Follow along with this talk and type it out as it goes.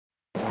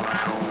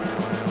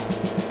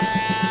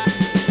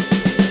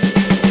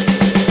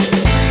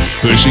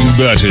pushing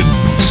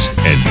buttons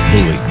and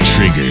pulling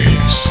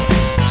triggers.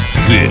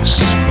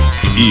 This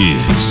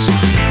is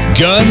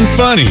Gun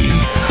Funny.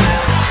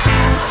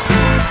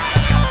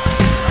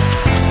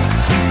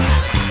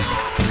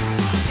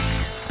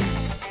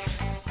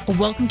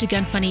 Welcome to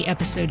Gun Funny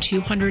episode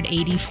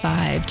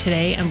 285.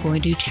 Today I'm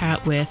going to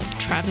chat with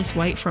Travis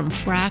White from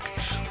FRAC,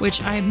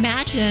 which I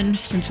imagine,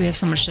 since we have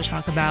so much to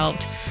talk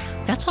about,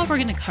 that's all we're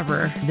going to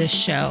cover this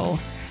show.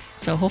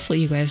 So hopefully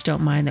you guys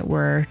don't mind that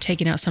we're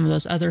taking out some of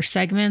those other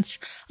segments.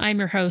 I'm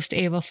your host,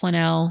 Ava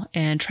Flanell.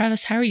 And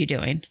Travis, how are you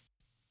doing?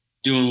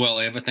 Doing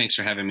well, Ava. Thanks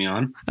for having me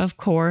on. Of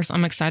course.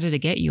 I'm excited to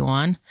get you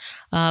on.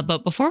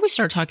 But before we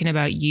start talking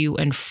about you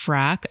and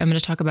FRAC, I'm going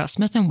to talk about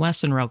Smith &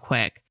 Wesson real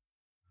quick.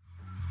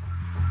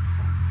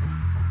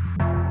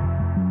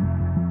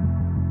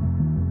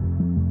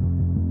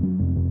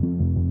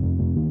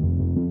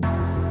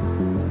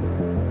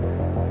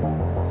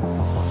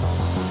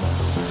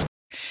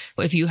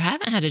 If you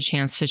haven't had a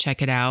chance to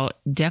check it out,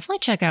 definitely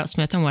check out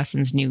Smith &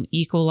 Wesson's new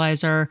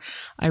Equalizer.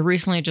 I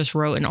recently just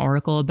wrote an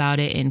article about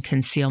it in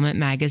Concealment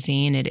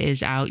Magazine. It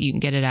is out. You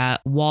can get it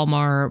at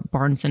Walmart,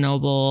 Barnes &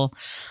 Noble,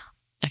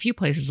 a few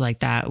places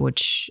like that,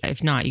 which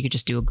if not, you could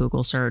just do a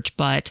Google search.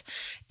 But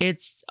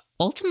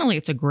ultimately,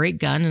 it's a great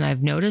gun. And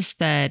I've noticed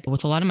that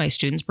with a lot of my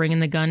students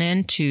bringing the gun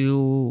in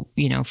to,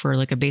 for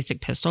like a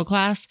basic pistol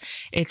class,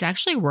 it's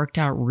actually worked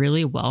out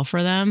really well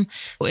for them.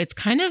 It's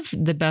kind of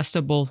the best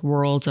of both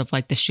worlds of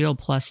like the Shield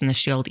Plus and the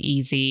Shield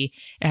Easy.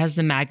 It has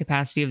the mag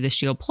capacity of the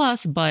Shield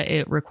Plus, but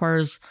it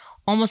requires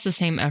almost the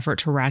same effort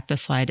to rack the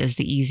slide as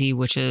the Easy,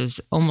 which is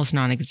almost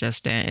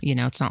non-existent.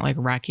 It's not like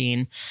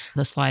racking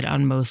the slide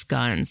on most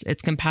guns.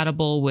 It's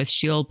compatible with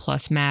Shield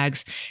Plus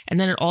mags. And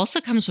then it also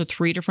comes with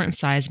 3 different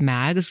size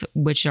mags,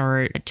 which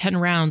are 10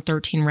 round,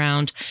 13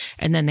 round.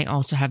 And then they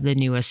also have the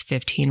newest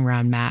 15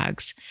 round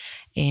mags.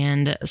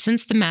 And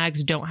since the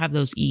mags don't have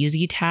those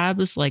easy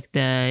tabs like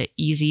the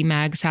Easy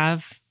mags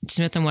have,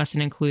 Smith &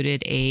 Wesson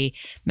included a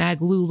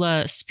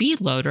Maglula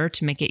speed loader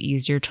to make it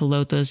easier to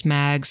load those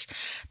mags.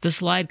 The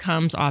slide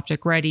comes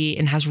optic ready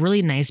and has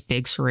really nice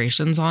big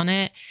serrations on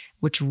it,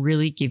 which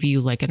really give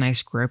you like a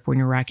nice grip when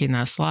you're racking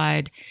that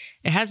slide.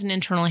 It has an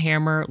internal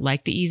hammer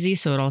like the Easy,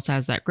 so it also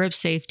has that grip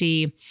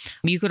safety.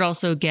 You could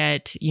also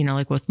get,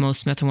 like with most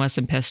Smith &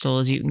 Wesson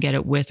pistols, you can get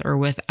it with or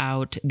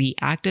without the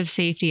active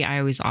safety. I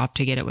always opt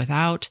to get it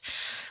without.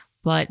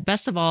 But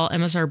best of all,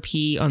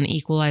 MSRP on the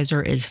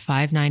Equalizer is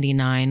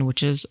 $599,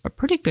 which is a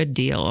pretty good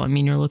deal. I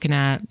mean, you're looking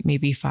at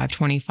maybe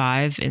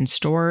 $525 in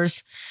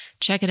stores.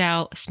 Check it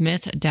out,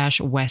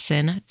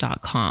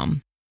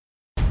 smith-wesson.com.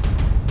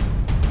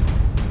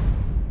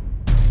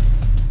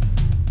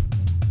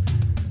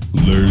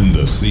 Learn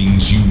the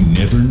things you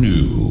never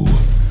knew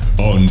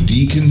on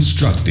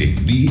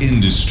Deconstructing the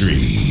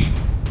Industry.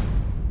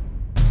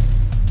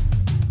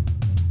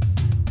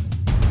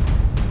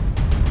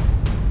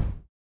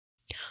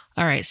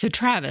 All right, so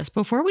Travis,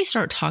 before we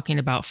start talking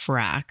about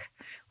FRAC,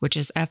 which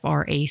is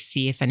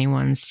FRAC, if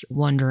anyone's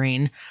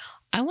wondering,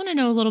 I want to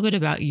know a little bit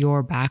about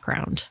your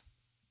background.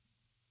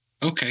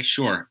 Okay,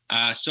 sure.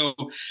 So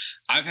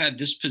I've had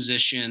this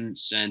position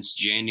since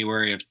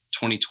January of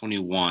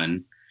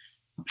 2021.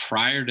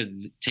 Prior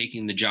to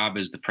taking the job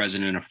as the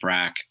president of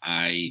FRAC,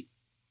 I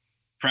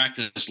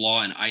practiced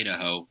law in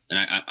Idaho,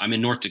 and I'm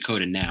in North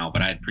Dakota now,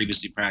 but I had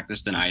previously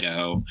practiced in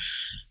Idaho.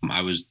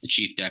 I was the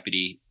chief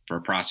deputy for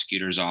a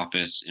prosecutor's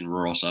office in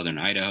rural southern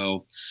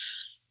Idaho.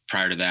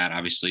 Prior to that,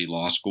 obviously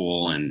law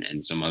school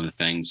and some other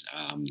things.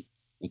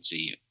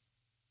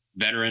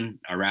 Veteran,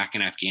 Iraq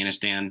and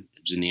Afghanistan. I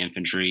was in the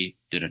infantry,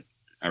 did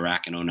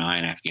Iraq in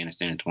 2009,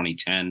 Afghanistan in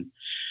 2010.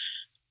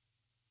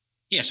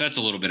 Yeah, so that's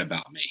a little bit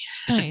about me.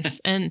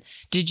 Nice. And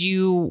did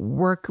you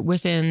work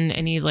within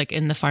any, like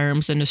in the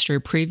firearms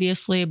industry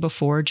previously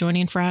before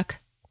joining FRAC?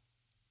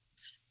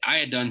 I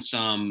had done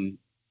some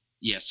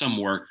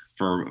work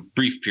for a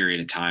brief period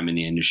of time in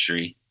the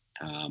industry.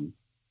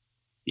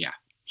 Yeah.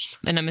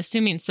 And I'm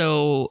assuming,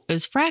 so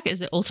is FRAC,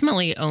 is it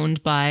ultimately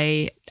owned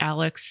by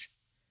Alex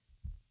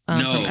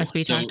from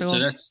SB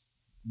Tactical? So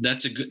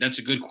that's a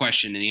good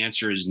question. And the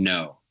answer is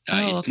no.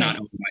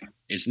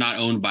 It's not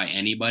owned by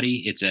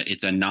anybody.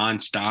 It's a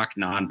non-stock,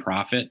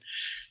 non-profit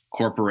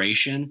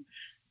corporation.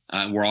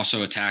 We're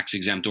also a tax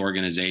exempt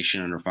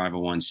organization under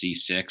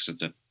 501c6.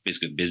 It's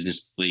basically a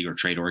business league or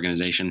trade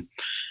organization.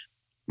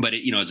 But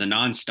as a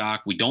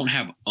non-stock, we don't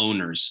have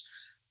owners.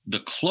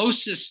 The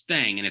closest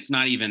thing, and it's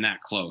not even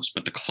that close,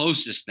 but the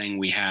closest thing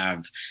we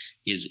have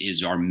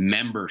is our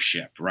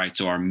membership, right?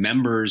 So our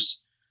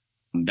members,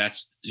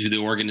 that's who the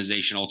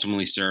organization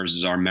ultimately serves,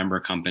 as our member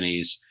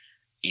companies,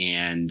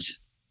 and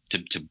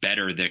to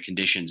better the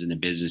conditions in the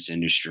business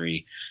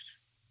industry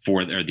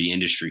for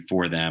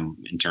them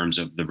in terms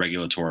of the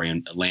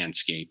regulatory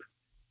landscape.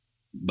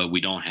 But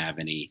we don't have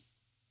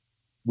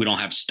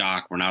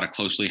stock. We're not a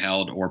closely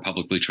held or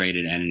publicly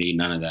traded entity.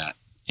 None of that.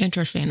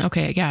 Interesting.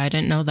 Okay. Yeah, I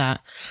didn't know that.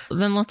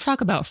 Then let's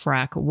talk about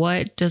FRAC.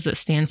 What does it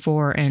stand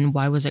for and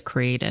why was it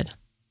created?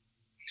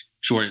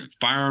 Sure.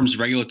 Firearms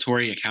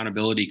Regulatory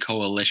Accountability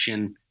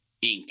Coalition,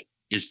 Inc.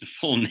 is the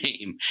full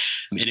name.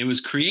 And it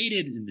was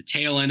created in the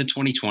tail end of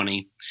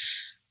 2020.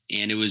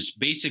 And it was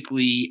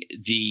basically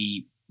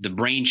the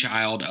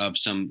brainchild of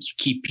some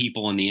key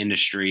people in the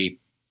industry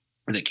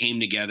that came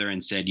together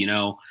and said,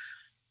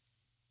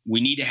 we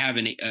need to have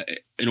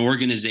an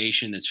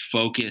organization that's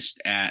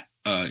focused at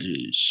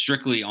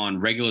strictly on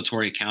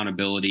regulatory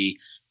accountability,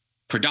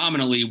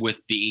 predominantly with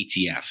the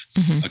ATF.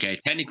 Mm-hmm. Okay.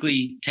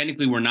 Technically,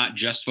 we're not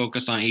just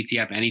focused on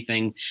ATF.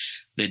 Anything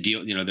that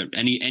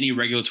any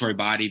regulatory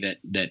body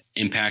that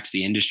impacts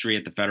the industry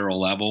at the federal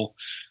level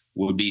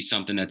would be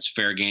something that's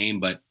fair game.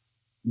 But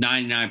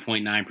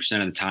 99.9%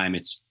 of the time,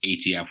 it's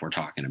ATF we're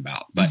talking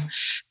about. But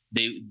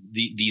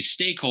these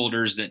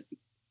stakeholders that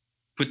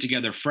put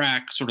together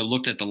FRAC sort of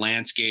looked at the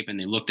landscape, and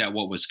they looked at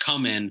what was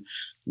coming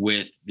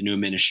with the new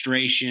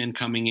administration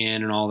coming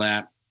in and all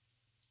that,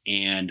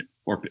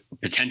 or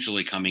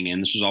potentially coming in.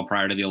 This was all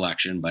prior to the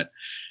election, but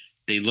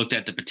they looked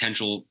at the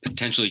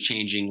potentially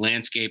changing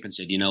landscape and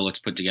said, let's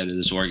put together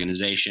this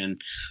organization.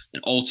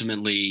 And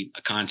ultimately,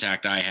 a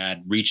contact I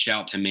had reached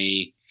out to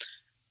me,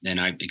 and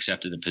I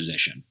accepted the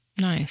position.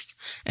 Nice.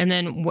 And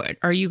then what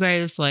are you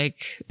guys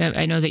like?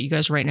 I know that you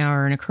guys right now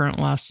are in a current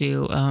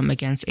lawsuit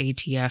against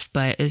ATF,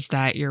 but is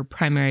that your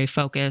primary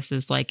focus?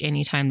 Is like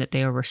anytime that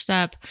they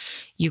overstep,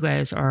 you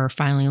guys are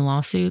filing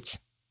lawsuits?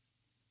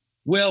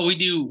 Well, we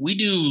do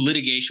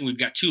litigation. We've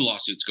got 2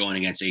 lawsuits going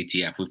against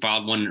ATF. We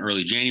filed one in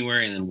early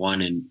January and then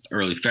one in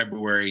early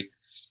February.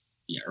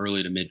 Yeah,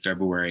 early to mid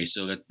February.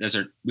 So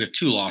we have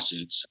 2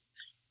 lawsuits.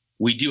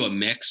 We do a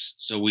mix.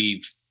 So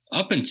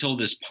up until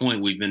this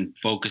point, we've been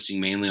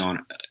focusing mainly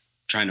on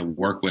trying to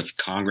work with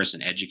Congress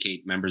and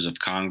educate members of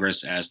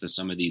Congress as to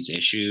some of these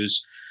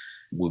issues.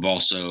 We've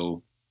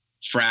also,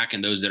 FRAC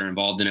and those that are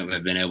involved in it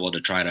have been able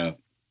to try to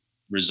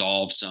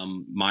resolve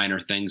some minor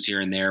things here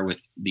and there with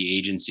the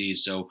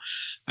agencies. So,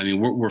 I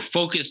mean, we're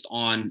focused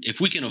on, if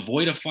we can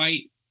avoid a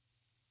fight,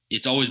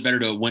 it's always better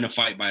to win a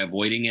fight by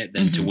avoiding it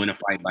than to win a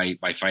fight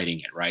by fighting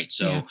it, right?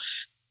 So,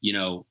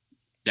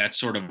 that's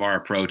sort of our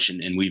approach.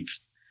 And we've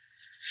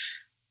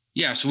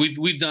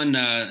done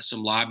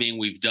some lobbying.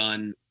 We've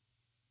done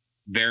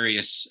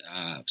various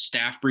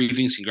staff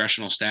briefings,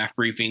 congressional staff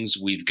briefings.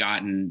 We've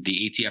gotten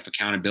the ATF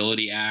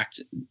Accountability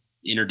Act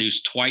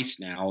introduced twice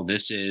now.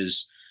 This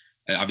is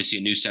obviously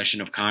a new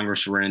session of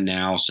Congress we're in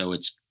now, so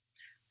it's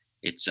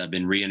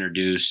been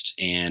reintroduced,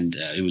 and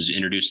it was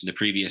introduced in the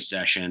previous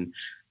session.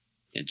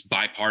 It's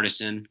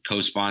bipartisan,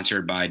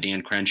 co-sponsored by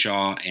Dan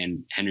Crenshaw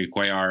and Henry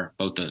Cuellar,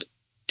 both the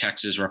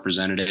Texas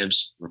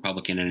representatives,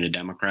 Republican and a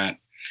Democrat.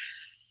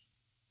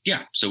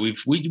 Yeah, so we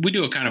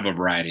do a kind of a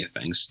variety of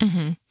things.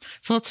 Mm-hmm.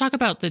 So let's talk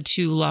about the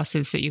 2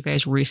 lawsuits that you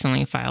guys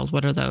recently filed.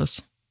 What are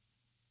those?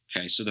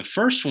 Okay, so the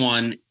first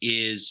one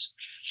is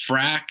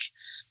FRAC,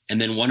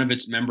 and then one of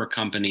its member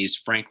companies,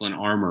 Franklin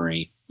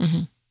Armory.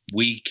 Mm-hmm.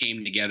 We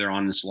came together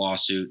on this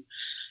lawsuit,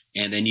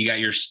 and then you got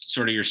your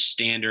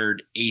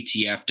standard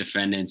ATF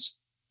defendants,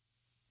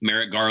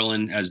 Merrick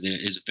Garland as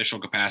his official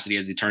capacity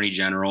as the Attorney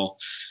General,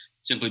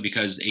 simply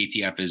because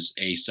ATF is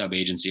a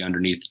sub-agency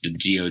underneath the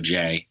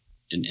DOJ.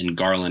 And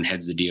Garland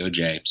heads the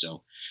DOJ.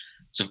 So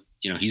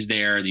he's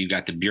there. You've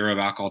got the Bureau of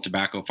Alcohol,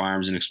 Tobacco,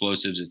 Firearms, and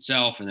Explosives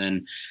itself, and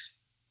then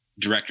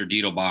Director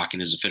Diedelbach in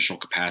his official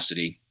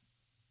capacity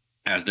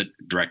as the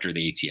director of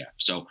the ATF.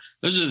 So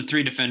those are the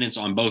 3 defendants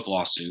on both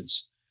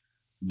lawsuits.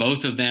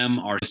 Both of them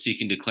are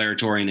seeking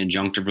declaratory and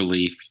injunctive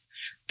relief.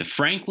 The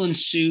Franklin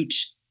suit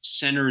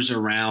centers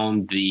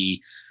around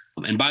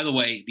and by the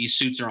way, these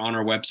suits are on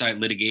our website,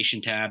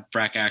 litigation tab,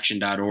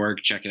 fracaction.org.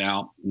 Check it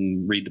out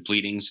and read the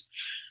pleadings.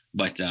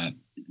 But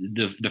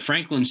the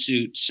Franklin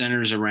suit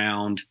centers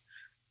around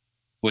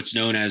what's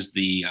known as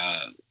the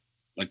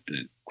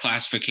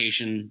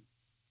classification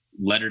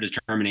letter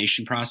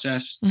determination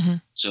process. Mm-hmm.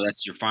 So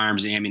that's your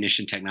Firearms and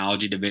Ammunition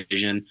Technology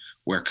Division,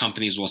 where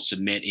companies will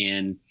submit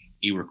in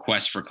a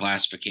request for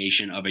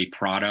classification of a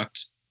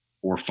product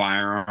or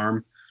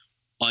firearm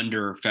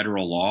under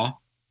federal law.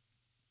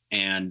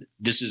 And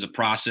this is a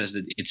process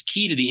that it's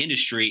key to the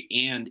industry,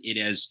 and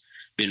it has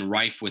been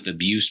rife with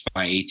abuse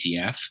by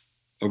ATF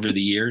over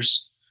the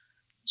years.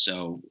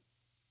 So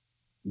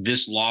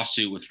this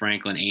lawsuit with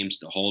Franklin aims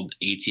to hold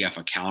ATF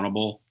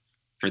accountable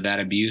for that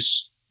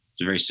abuse.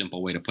 It's a very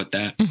simple way to put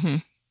that. Mm-hmm.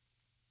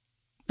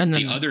 And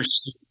then I'm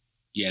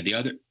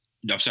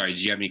sorry,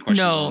 did you have any questions?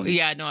 No,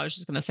 I was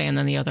just going to say, and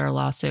then the other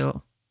lawsuit.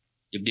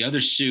 The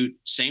other suit,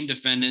 same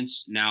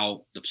defendants.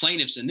 Now, the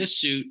plaintiffs in this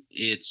suit,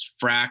 it's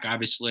FRAC,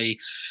 obviously,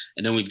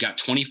 and then we've got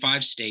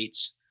 25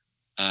 states,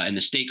 and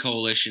the state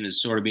coalition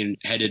is sort of being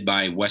headed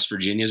by West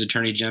Virginia's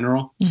Attorney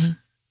General. Mm-hmm.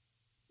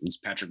 It's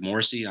Patrick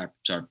Morrisey. I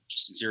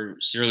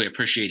sincerely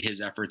appreciate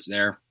his efforts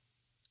there.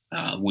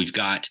 We've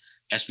got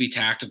SB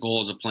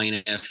Tactical as a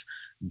plaintiff,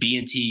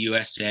 B&T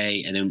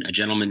USA, and then a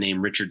gentleman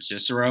named Richard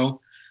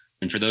Cicero.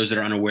 And for those that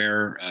are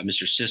unaware,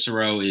 Mr.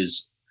 Cicero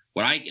is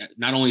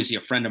not only is he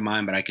a friend of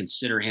mine, but I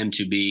consider him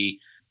to be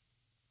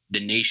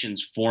the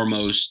nation's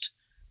foremost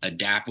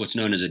what's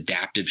known as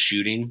adaptive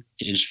shooting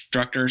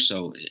instructor.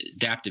 So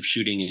adaptive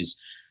shooting is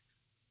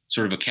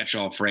sort of a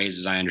catch-all phrase,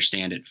 as I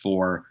understand it,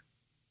 for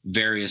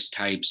various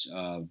types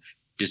of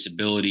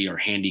disability or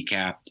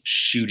handicapped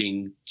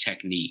shooting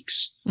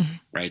techniques,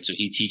 right? So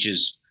he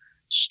teaches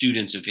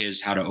students of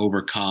his how to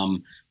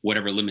overcome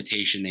whatever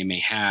limitation they may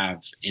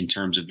have in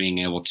terms of being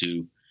able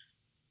to,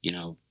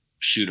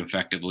 shoot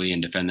effectively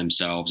and defend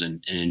themselves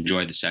and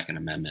enjoy the Second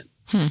Amendment.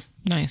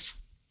 Nice.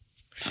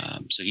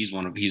 So he's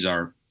one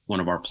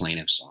of our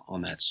plaintiffs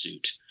on that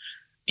suit.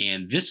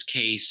 And this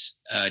case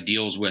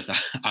deals with,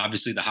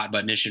 obviously, the hot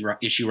button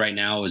issue right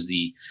now is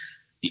the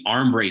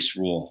arm brace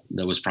rule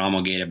that was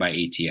promulgated by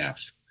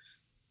ATF.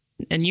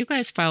 And you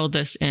guys filed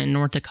this in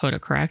North Dakota,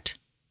 correct?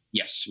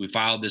 Yes, we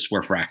filed this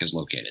where FRAC is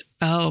located.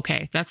 Oh,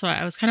 okay. That's why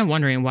I was kind of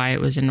wondering why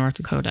it was in North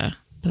Dakota,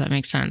 but that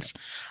makes sense.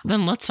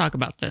 Then let's talk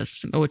about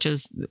this, which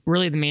is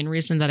really the main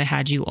reason that I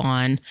had you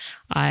on.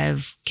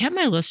 I've kept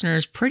my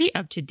listeners pretty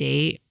up to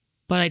date,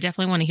 but I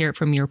definitely want to hear it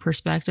from your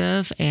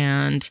perspective.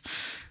 And,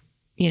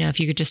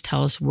 if you could just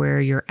tell us where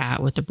you're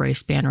at with the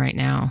brace ban right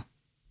now.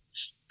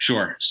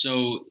 Sure.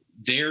 So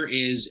there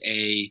is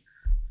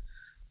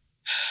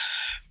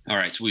all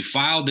right. So we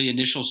filed the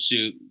initial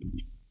suit.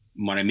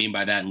 What I mean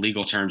by that in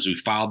legal terms, we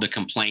filed the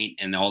complaint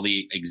and all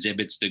the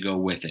exhibits that go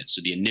with it.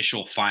 So the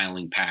initial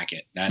filing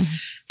packet that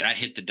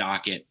hit the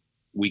docket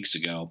weeks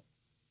ago.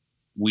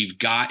 We've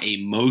got a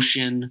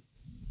motion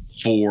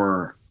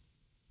for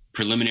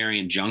preliminary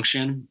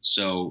injunction.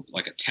 So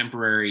like a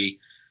temporary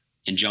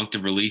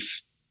injunctive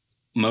relief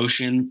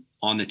motion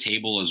on the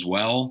table as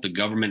well. The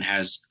government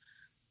has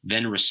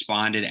then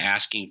responded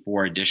asking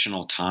for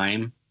additional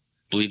time.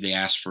 I believe they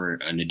asked for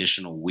an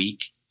additional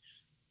week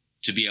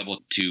to be able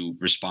to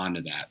respond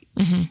to that.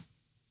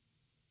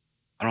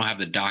 I don't have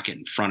the docket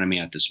in front of me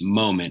at this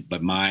moment,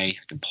 but I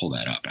can pull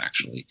that up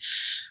actually.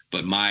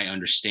 But my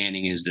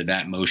understanding is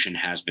that motion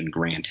has been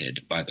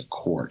granted by the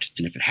court.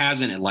 And if it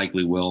hasn't, it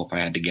likely will, if I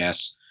had to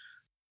guess.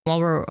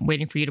 While we're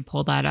waiting for you to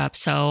pull that up.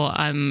 So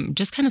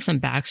just kind of some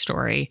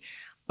backstory.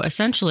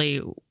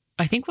 Essentially,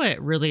 I think what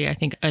really,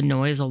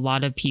 annoys a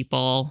lot of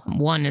people,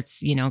 one,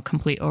 it's,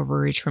 complete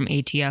overreach from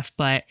ATF,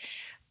 but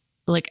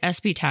like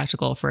SB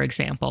Tactical, for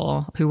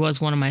example, who was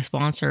one of my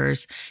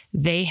sponsors,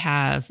 they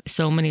have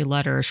so many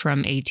letters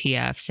from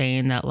ATF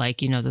saying that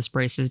this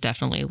brace is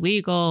definitely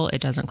legal.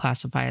 It doesn't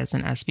classify as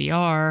an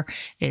SBR.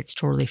 It's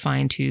totally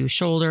fine to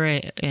shoulder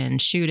it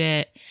and shoot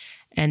it.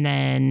 And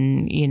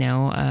then,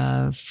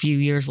 a few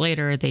years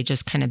later, they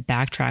just kind of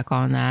backtrack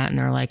on that. And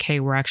they're like, hey,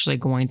 we're actually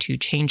going to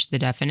change the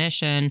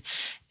definition.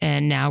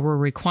 And now we're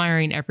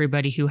requiring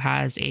everybody who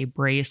has a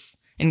brace,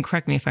 and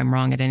correct me if I'm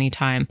wrong at any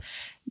time,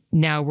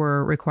 now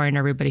we're requiring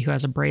everybody who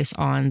has a brace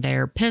on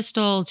their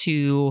pistol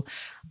to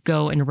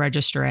go and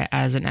register it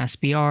as an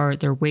SBR.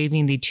 They're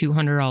waiving the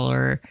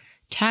 $200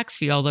 tax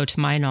fee, although to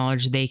my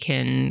knowledge, they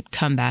can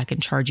come back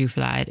and charge you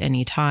for that at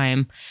any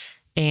time.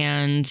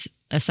 And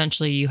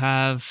essentially you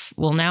have,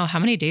 now how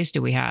many days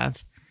do we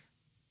have?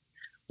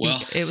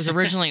 Well, it was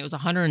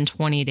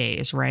 120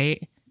 days,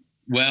 right?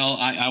 Well,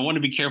 I want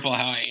to be careful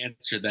how I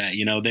answer that.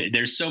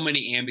 There's so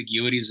many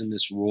ambiguities in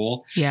this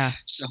rule. Yeah.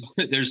 So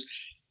there's,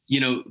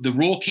 the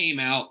rule came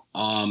out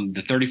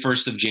the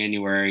 31st of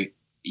January.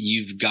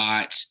 You've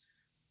got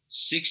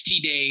 60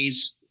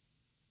 days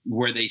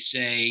where they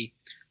say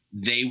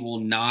they will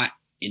not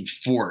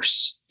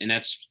enforce, and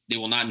they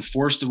will not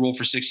enforce the rule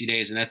for 60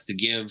 days. And that's to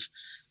give,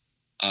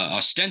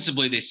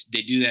 ostensibly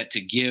they do that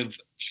to give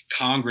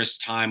Congress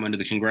time under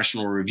the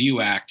Congressional Review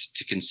Act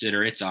to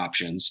consider its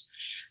options,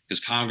 because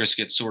Congress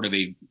gets sort of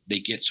a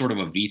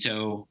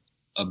veto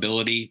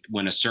ability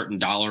when a certain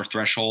dollar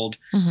threshold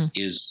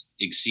is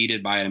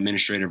exceeded by an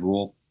administrative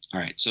rule. All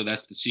right. So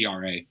that's the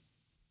CRA.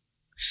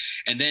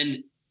 And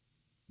then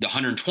the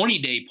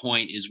 120-day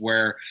point is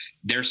where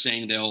they're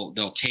saying they'll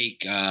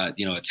take, a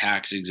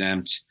tax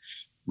exempt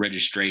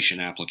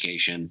registration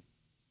application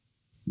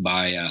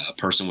by a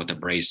person with a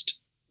braced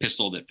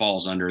pistol that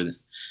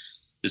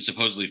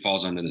supposedly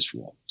falls under this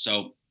rule.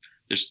 So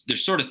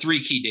there's sort of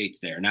three key dates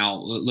there. Now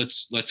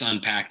let's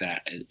unpack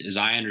that. As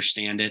I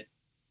understand it,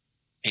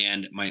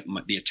 and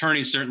the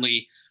attorneys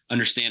certainly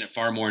understand it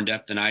far more in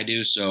depth than I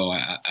do. So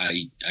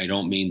I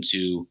don't mean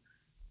to,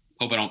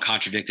 hope I don't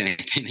contradict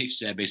anything they've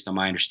said based on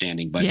my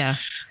understanding. But, yeah.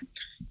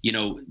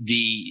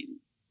 The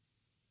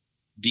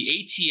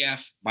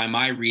ATF, by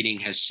my reading,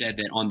 has said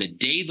that on the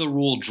day the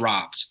rule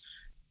dropped,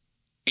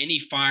 any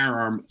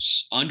firearm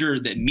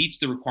that meets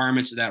the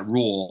requirements of that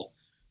rule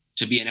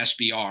to be an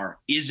SBR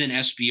is an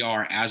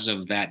SBR as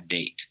of that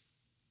date.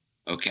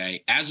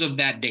 Okay. As of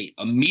that date,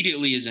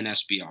 immediately is an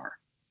SBR.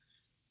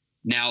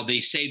 Now they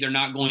say they're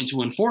not going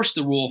to enforce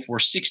the rule for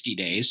 60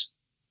 days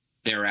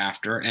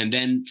thereafter. And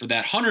then for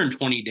that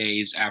 120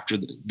 days after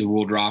the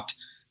rule dropped,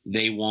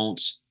 they won't,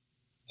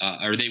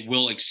 or they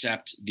will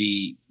accept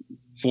the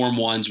Form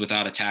 1s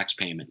without a tax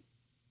payment.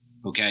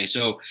 Okay.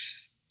 So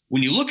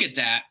when you look at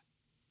that,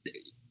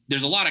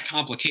 there's a lot of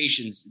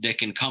complications that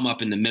can come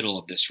up in the middle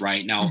of this,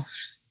 right? Now,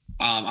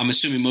 I'm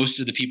assuming most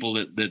of the people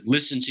that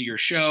listen to your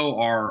show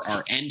are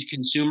end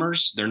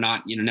consumers. They're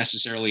not,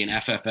 necessarily an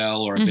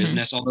FFL or a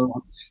business,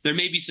 although there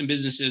may be some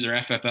businesses or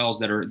FFLs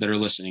that are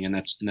listening, and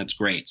that's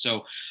great.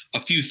 So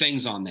a few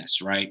things on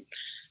this, right?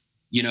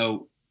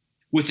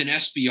 with an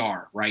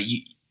SBR, right?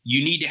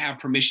 You need to have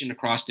permission to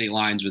cross state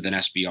lines with an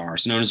SBR.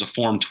 It's known as a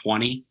Form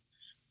 20.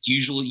 It's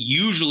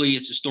usually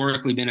it's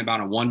historically been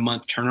about a 1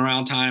 month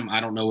turnaround time. I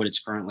don't know what it's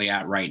currently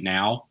at right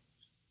now.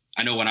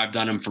 I know when I've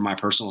done them for my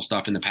personal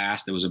stuff in the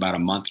past, it was about a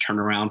month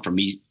turnaround from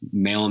me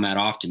mailing that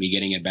off to me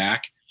getting it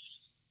back.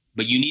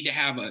 But you need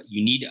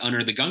to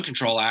under the Gun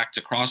Control Act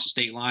to cross the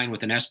state line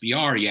with an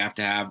SBR, you have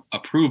to have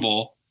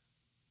approval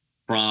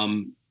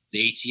from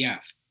the ATF,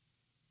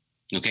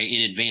 okay,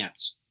 in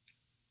advance.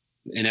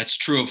 And that's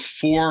true of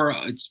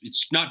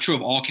it's not true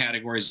of all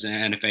categories of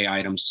NFA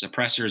items.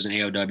 Suppressors and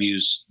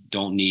AOWs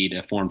don't need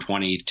a Form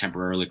 20 to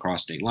temporarily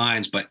cross state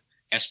lines, but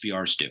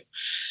SBRs do.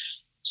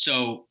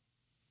 So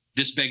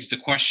this begs the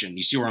question,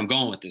 you see where I'm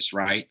going with this,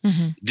 right?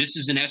 Mm-hmm. This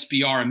is an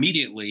SBR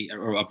immediately,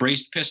 or a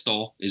braced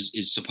pistol is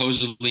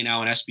supposedly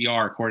now an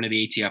SBR according to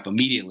the ATF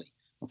immediately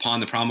upon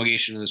the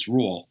promulgation of this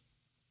rule.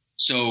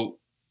 So,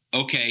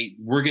 okay,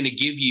 we're going to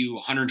give you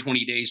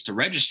 120 days to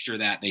register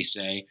that, they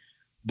say,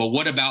 but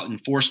what about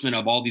enforcement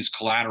of all these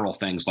collateral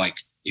things? Like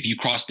if you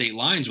cross state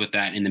lines with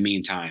that in the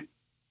meantime,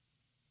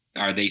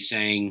 are they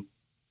saying,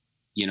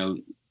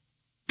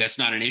 that's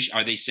not an issue?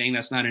 Are they saying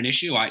that's not an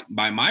issue?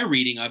 By my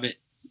reading of it,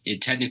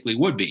 it technically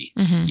would be,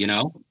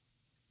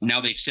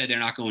 Now they've said they're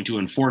not going to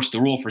enforce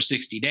the rule for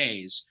 60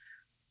 days.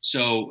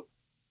 So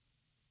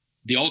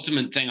the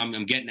ultimate thing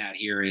I'm getting at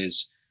here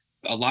is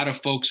a lot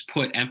of folks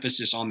put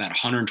emphasis on that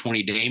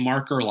 120-day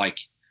marker, like,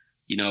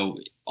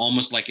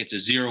 almost like it's a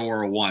 0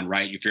 or a 1,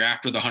 right? If you're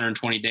after the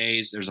 120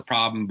 days, there's a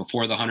problem.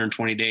 Before the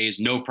 120 days,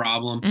 no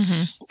problem.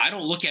 Mm-hmm. I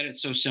don't look at it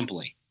so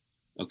simply.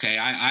 Okay,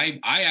 I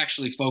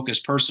actually focus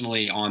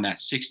personally on that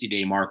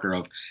 60-day marker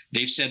of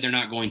they've said they're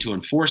not going to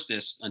enforce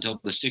this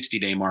until the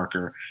 60-day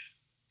marker,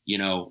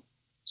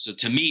 So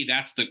to me,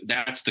 that's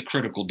the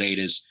critical date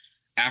is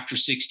after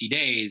 60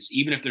 days,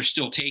 even if they're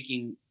still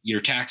taking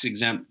your tax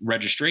exempt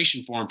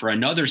registration form for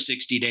another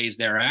 60 days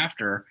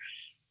thereafter,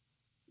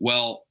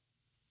 well,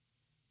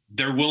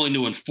 they're willing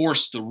to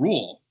enforce the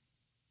rule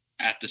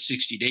at the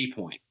 60-day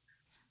point,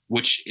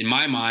 which in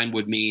my mind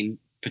would mean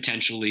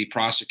potentially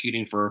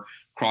prosecuting for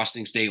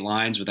crossing state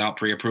lines without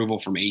pre-approval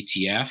from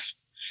ATF.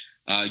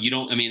 I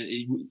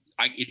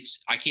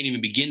can't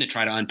even begin to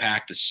try to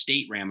unpack the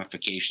state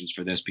ramifications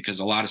for this because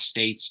a lot of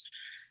states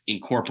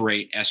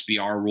incorporate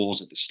SBR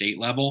rules at the state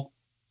level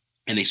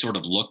and they sort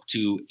of look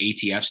to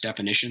ATF's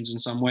definitions in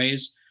some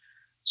ways.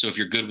 So if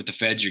you're good with the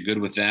feds, you're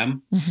good with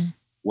them. Mm-hmm.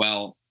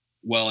 Well,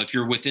 if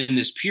you're within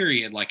this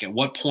period, like at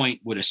what point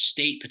would a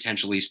state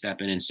potentially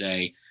step in and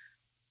say,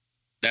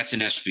 that's an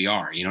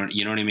SBR? You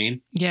know what I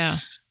mean? Yeah.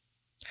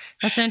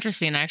 That's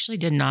interesting. I actually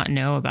did not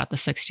know about the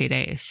 60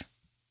 days.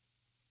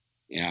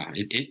 Yeah,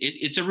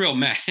 it's a real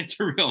mess. It's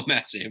a real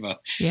mess, Ava.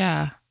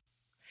 Yeah.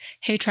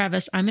 Hey,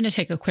 Travis, I'm going to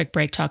take a quick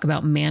break, talk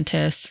about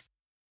Mantis.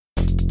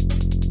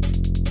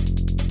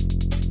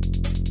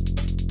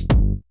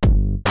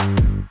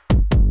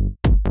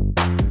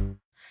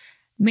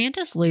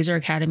 Mantis Laser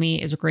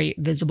Academy is a great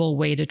visible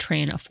way to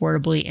train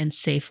affordably and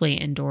safely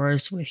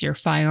indoors with your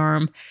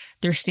firearm.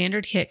 Their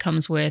standard kit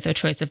comes with a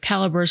choice of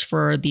calibers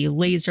for the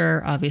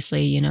laser.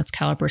 Obviously, it's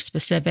caliber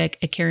specific,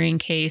 a carrying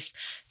case,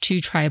 2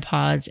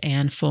 tripods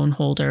and phone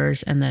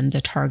holders, and then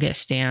the target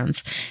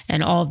stands.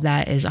 And all of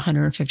that is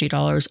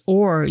 $150,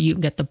 or you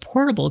can get the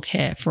portable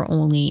kit for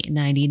only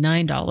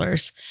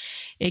 $99.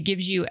 It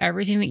gives you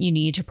everything that you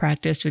need to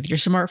practice with your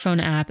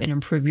smartphone app and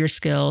improve your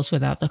skills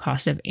without the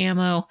cost of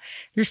ammo.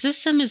 Your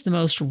system is the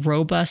most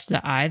robust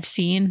that I've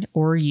seen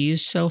or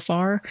used so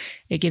far.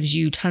 It gives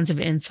you tons of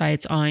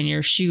insights on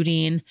your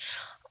shooting,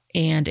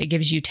 and it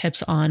gives you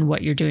tips on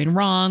what you're doing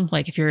wrong.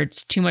 Like if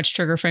it's too much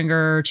trigger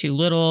finger, too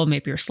little,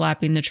 maybe you're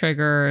slapping the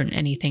trigger and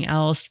anything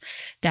else.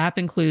 The app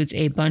includes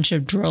a bunch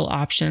of drill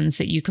options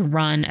that you can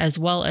run, as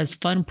well as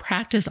fun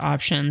practice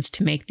options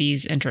to make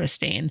these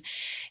interesting.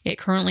 It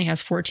currently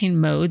has 14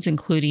 modes,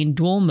 including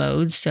dual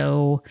modes.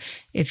 So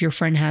if your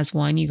friend has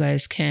one, you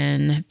guys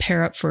can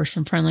pair up for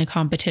some friendly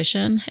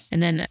competition.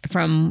 And then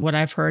from what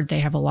I've heard, they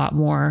have a lot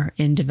more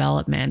in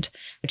development.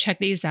 Check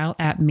these out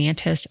at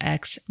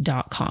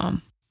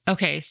mantisx.com.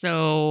 Okay,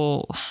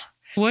 so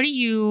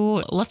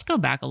let's go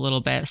back a little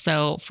bit.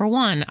 So for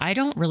one, I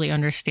don't really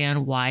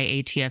understand why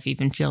ATF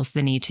even feels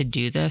the need to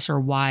do this, or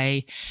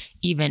why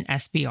even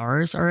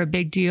SBRs are a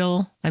big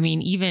deal. I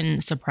mean, even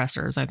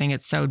suppressors, I think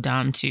it's so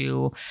dumb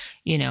to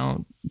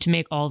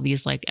make all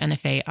these like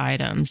NFA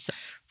items.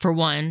 For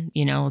one,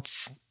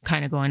 it's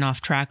kind of going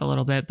off track a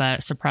little bit, but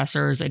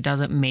suppressors, it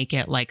doesn't make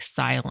it like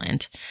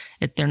silent.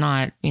 They're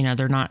not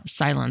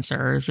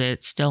silencers.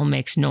 It still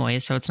makes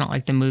noise. So it's not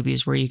like the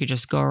movies where you could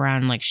just go around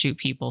and like shoot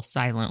people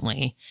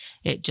silently.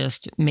 It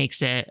just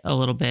makes it a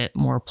little bit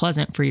more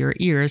pleasant for your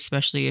ears,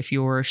 especially if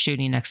you're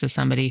shooting next to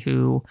somebody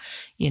who,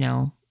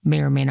 may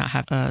or may not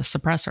have a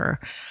suppressor.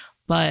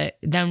 But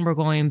then we're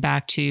going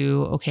back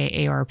to,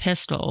 okay, AR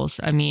pistols.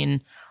 I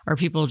mean, are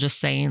people just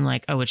saying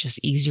like, oh, it's just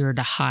easier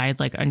to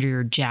hide like under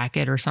your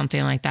jacket or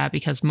something like that?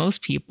 Because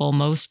most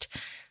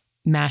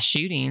mass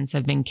shootings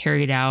have been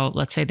carried out.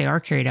 Let's say they are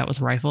carried out with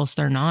rifles.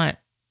 They're not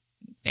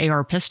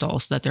AR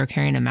pistols that they're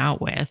carrying them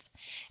out with.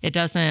 It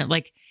doesn't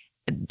like,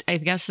 I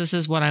guess this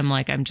is what I'm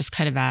like. I'm just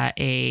kind of at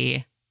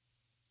a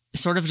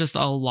sort of just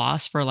a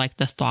loss for like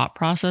the thought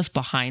process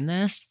behind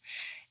this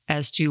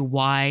as to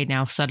why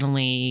now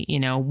suddenly,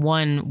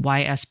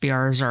 why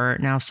SBRs are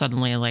now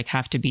suddenly like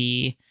have to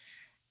be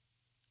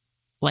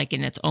like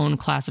in its own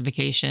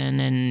classification,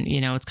 and,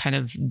 it's kind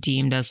of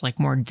deemed as like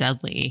more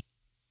deadly.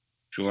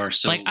 Sure.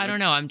 So like, I don't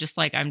know. I'm just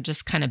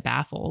kind of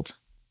baffled.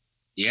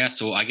 Yeah.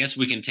 So I guess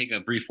we can take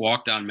a brief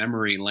walk down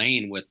memory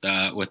lane with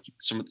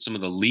some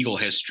of the legal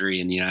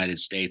history in the United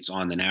States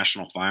on the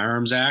National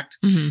Firearms Act.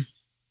 Mm-hmm.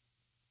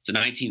 It's a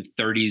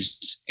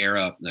 1930s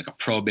era, like a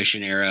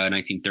prohibition era,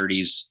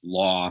 1930s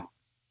law,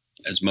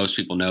 as most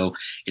people know.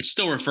 It's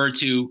still referred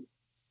to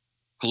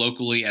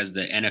colloquially as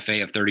the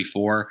NFA of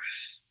 34.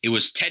 It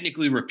was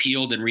technically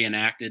repealed and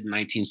reenacted in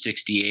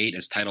 1968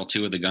 as Title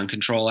II of the Gun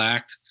Control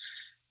Act.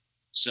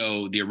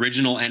 So the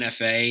original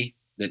NFA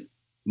that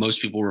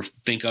most people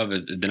think of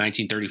as the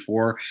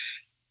 1934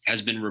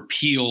 has been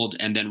repealed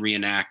and then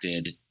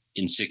reenacted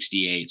in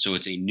 68. So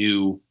it's a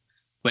new,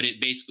 but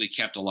it basically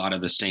kept a lot of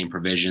the same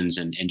provisions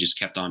and just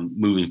kept on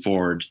moving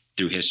forward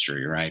through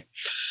history, right?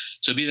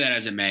 So be that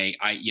as it may,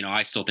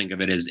 I still think of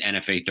it as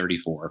NFA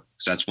 34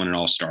 because that's when it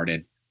all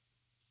started.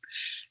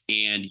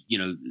 And,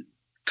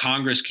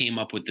 Congress came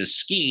up with this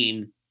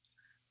scheme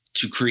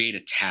to create a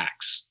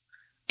tax,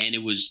 and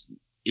it was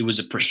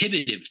a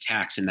prohibitive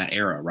tax in that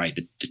era, right?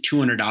 The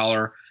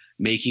 $200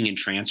 making and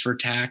transfer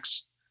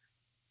tax.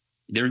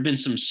 There have been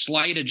some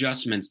slight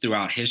adjustments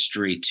throughout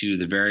history to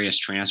the various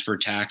transfer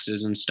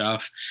taxes and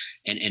stuff,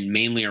 and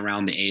mainly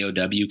around the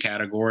AOW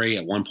category.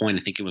 At one point,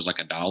 I think it was like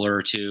 $1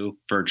 or $2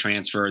 for a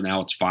transfer.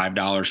 Now it's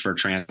 $5 for a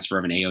transfer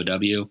of an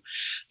AOW.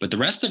 But the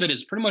rest of it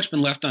has pretty much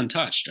been left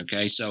untouched,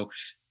 okay? So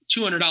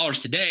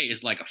 $200 today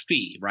is like a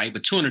fee, right?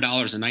 But $200 in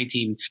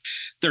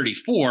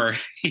 1934,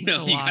 you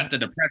got the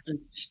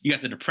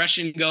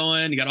depression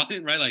going, you got all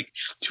that, right? Like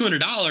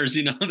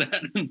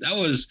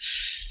 $200,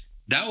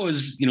 that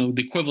was, the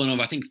equivalent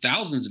of, I think,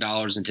 thousands of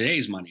dollars in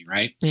today's money,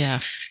 right?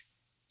 Yeah.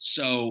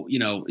 So,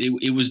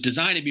 it was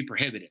designed to be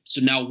prohibitive.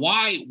 So now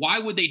why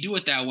would they do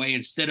it that way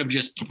instead of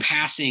just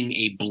passing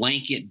a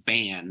blanket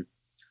ban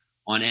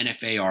on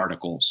NFA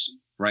articles,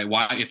 right?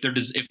 Why, if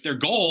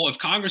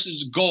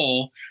Congress's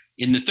goal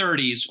in the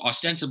 30s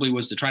ostensibly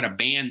was to try to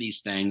ban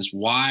these things,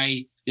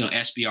 why,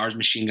 SBRs,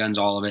 machine guns,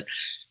 all of it,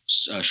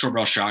 short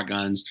barrel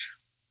shotguns,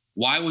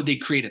 why would they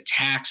create a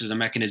tax as a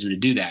mechanism to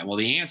do that? Well,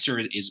 the answer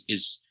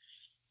is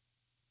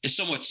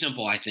somewhat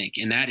simple, I think,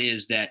 and that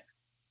is that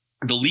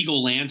the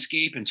legal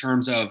landscape in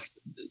terms of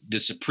the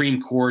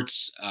Supreme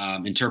Court's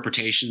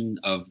interpretation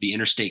of the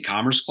Interstate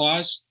Commerce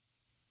Clause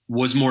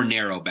was more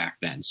narrow back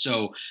then.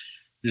 So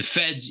the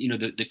feds,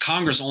 the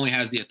Congress only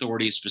has the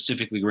authority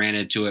specifically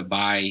granted to it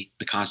by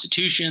the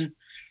Constitution.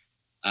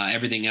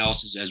 Everything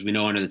else, is, as we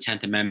know under the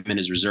 10th Amendment,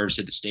 is reserved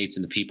to the states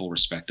and the people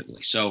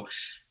respectively. So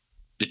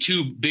the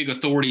two big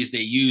authorities they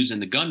use in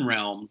the gun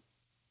realm,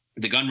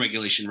 the gun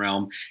regulation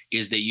realm,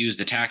 is they use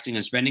the Taxing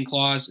and Spending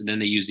Clause, and then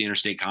they use the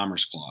Interstate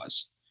Commerce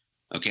Clause.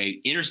 Okay,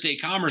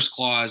 Interstate Commerce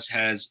Clause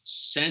has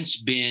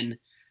since been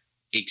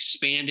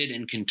expanded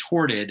and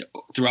contorted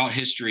throughout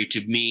history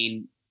to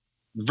mean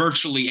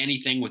virtually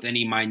anything with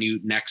any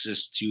minute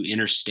nexus to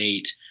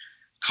interstate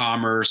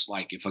commerce.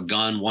 Like if a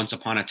gun once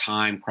upon a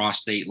time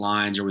crossed state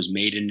lines or was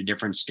made in a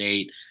different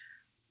state,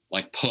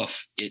 like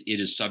poof, it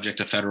is subject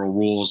to federal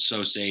rules.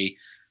 So say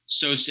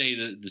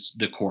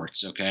the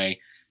courts. Okay.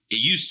 It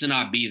used to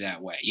not be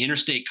that way.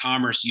 Interstate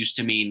commerce used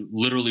to mean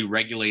literally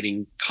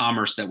regulating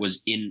commerce that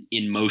was in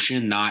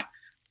motion, not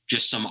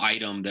just some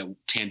item that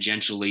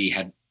tangentially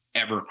had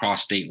ever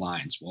crossed state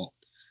lines. Well,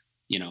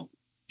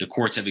 the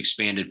courts have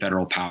expanded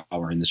federal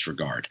power in this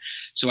regard.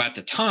 So at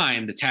the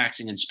time, the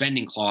Taxing and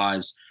Spending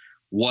Clause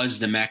was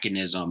the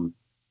mechanism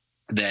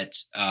that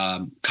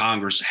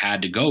Congress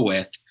had to go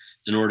with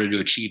in order to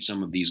achieve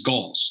some of these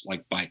goals,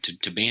 like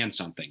to ban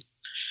something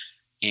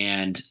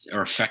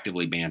or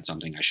effectively ban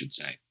something, I should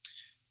say.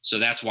 So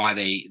that's why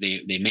they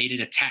made it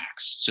a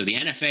tax. So the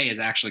NFA is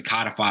actually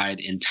codified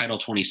in Title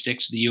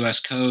 26 of the U.S.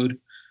 Code,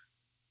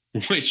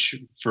 which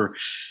for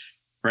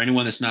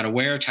anyone that's not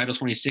aware, Title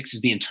 26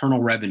 is the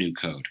Internal Revenue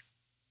Code.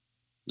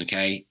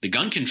 Okay. The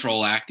Gun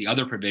Control Act, the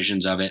other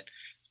provisions of it,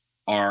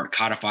 are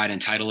codified in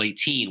Title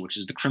 18, which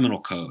is the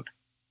Criminal Code.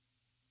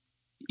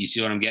 You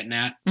see what I'm getting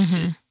at?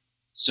 Mm-hmm.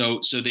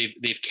 So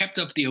they've kept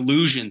up the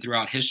illusion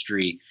throughout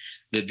history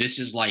that this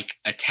is like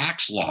a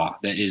tax law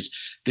that is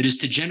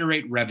to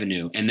generate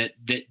revenue, and that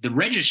the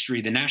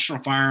registry, the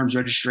National Firearms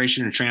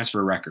Registration and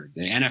Transfer Record,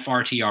 the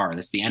NFRTR,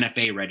 that's the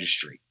NFA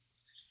registry.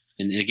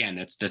 And again,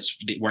 that's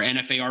where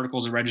NFA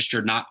articles are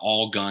registered, not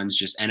all guns,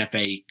 just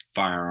NFA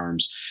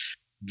firearms.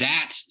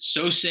 That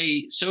so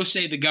say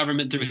the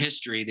government through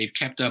history, they've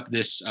kept up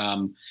this.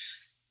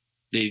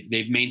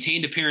 They've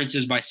maintained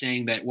appearances by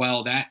saying that,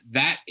 well,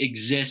 that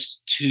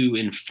exists to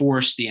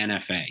enforce the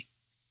NFA.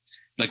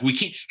 Like we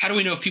can't. How do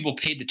we know if people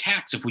paid the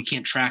tax if we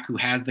can't track who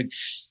has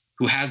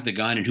the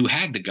gun and who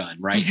had the gun,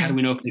 right? Mm-hmm. How do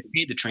we know if they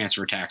paid the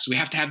transfer tax? We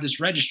have to have this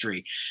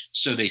registry,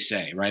 so they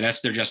say, right?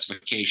 That's their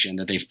justification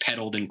that they've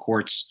peddled in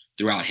courts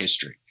throughout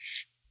history.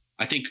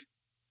 I think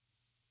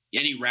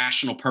any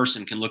rational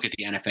person can look at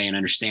the NFA and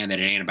understand that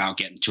it ain't about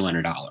getting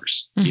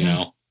 $200, you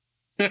know?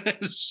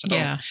 So,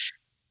 yeah.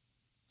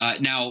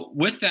 Now,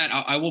 with that,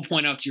 I will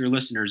point out to your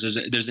listeners,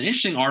 there's an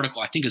interesting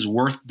article I think is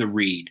worth the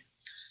read.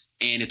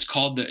 And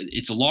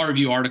it's a law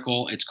review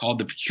article. It's called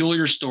The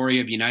Peculiar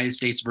Story of United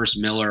States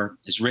versus Miller.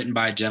 It's written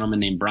by a gentleman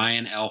named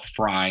Brian L.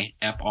 Frye,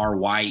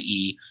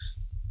 F-R-Y-E,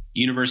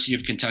 University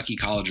of Kentucky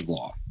College of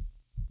Law.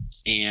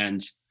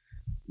 And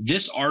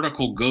this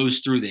article goes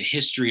through the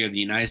history of the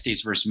United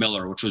States versus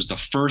Miller, which was the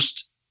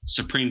first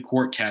Supreme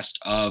Court test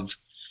of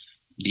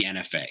the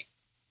NFA.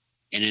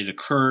 And it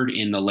occurred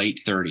in the late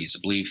 30s, I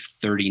believe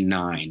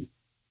 39.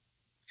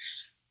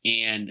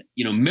 And,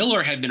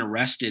 Miller had been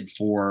arrested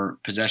for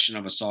possession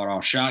of a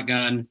sawed-off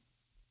shotgun.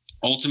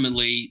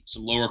 Ultimately,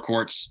 some lower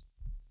courts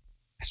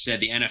said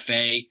the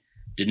NFA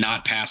did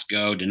not pass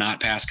go, did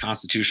not pass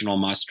constitutional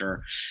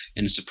muster,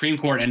 and the Supreme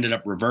Court ended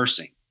up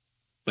reversing.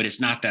 But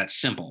it's not that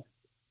simple.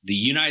 The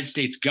United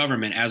States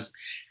government, as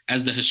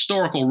the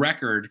historical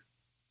record,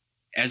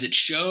 as it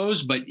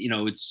shows, but,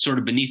 it's sort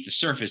of beneath the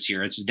surface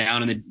here. It's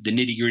down in the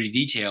nitty-gritty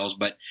details,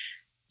 but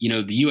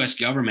the U.S.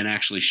 government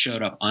actually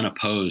showed up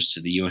unopposed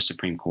to the U.S.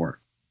 Supreme Court.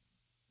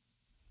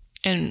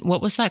 And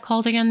what was that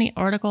called again, the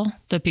article?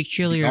 The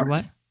Peculiar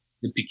what?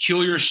 The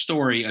Peculiar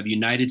Story of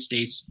United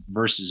States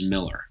versus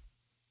Miller.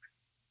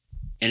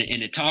 And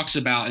it talks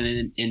about,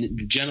 and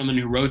the gentleman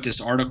who wrote this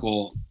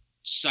article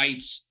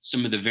cites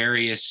some of the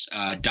various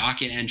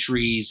docket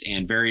entries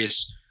and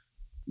various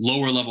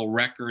lower level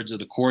records of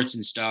the courts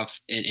and stuff,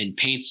 and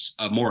paints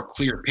a more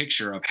clear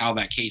picture of how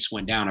that case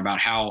went down, about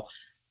how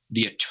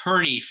the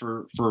attorney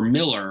for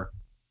Miller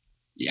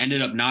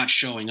ended up not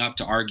showing up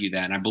to argue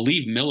that. And I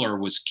believe Miller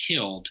was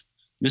killed.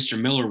 Mr.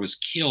 Miller was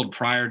killed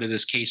prior to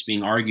this case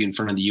being argued in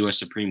front of the U.S.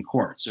 Supreme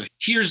Court. So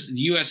here's the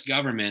U.S.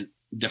 government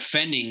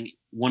defending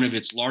one of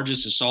its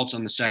largest assaults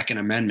on the Second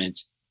Amendment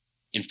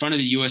in front of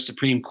the U.S.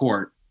 Supreme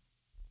Court.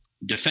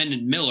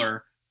 Defendant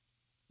Miller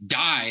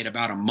died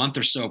about a month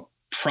or so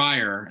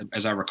prior,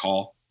 as I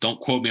recall. Don't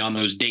quote me on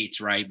those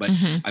dates, right? But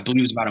I believe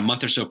it was about a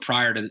month or so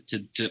prior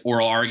to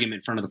oral argument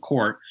in front of the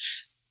court.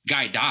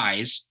 Guy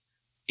dies,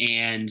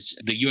 and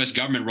the U.S.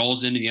 government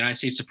rolls into the United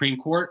States Supreme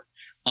Court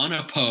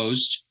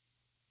unopposed.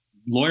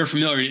 Lawyer for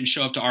Miller didn't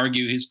show up to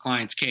argue his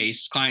client's case.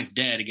 His client's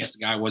dead. I guess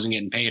the guy wasn't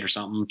getting paid or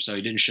something, so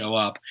he didn't show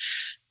up.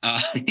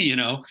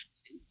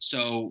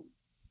 So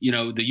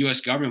the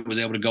U.S. government was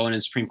able to go into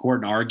the Supreme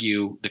Court and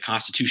argue the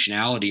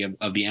constitutionality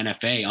of the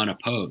NFA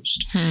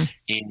unopposed. And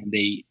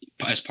they,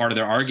 as part of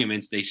their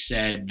arguments, they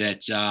said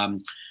that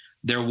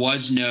there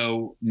was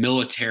no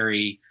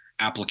military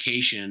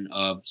application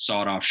of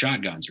sawed-off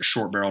shotguns or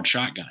short-barreled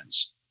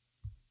shotguns.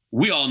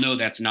 We all know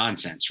that's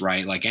nonsense,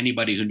 right? Like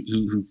anybody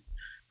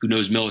who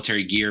knows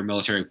military gear,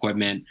 military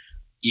equipment,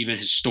 even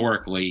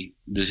historically,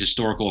 the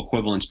historical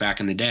equivalents back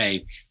in the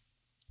day,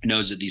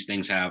 knows that these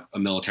things have a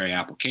military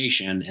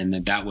application,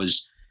 and that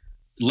was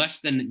less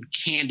than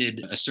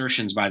candid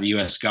assertions by the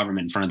U.S.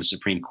 government in front of the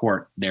Supreme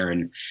Court there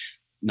in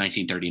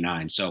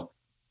 1939. So,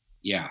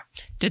 yeah.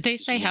 Did they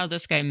say how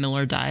this guy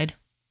Miller died?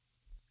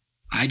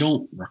 I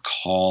don't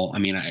recall. I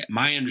mean,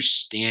 my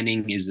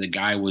understanding is the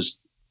guy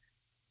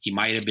he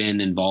might have been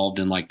involved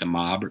in like the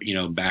mob,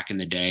 back in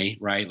the day,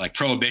 right? Like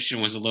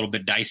Prohibition was a little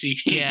bit dicey.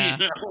 Yeah.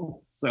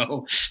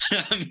 So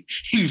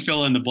you can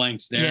fill in the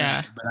blanks there.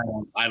 Yeah. But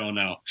I don't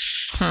know.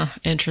 Huh.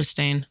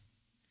 Interesting.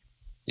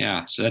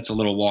 Yeah. So that's a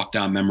little walk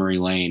down memory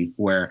lane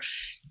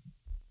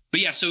but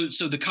yeah, so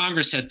the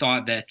Congress had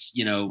thought that,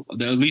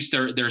 at least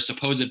their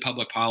supposed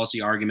public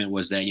policy argument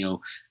was that,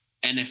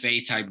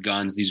 NFA type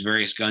guns, these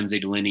various guns they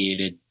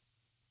delineated,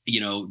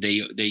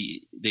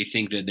 they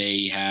think that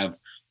they have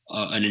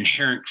an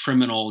inherent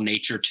criminal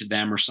nature to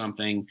them or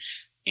something,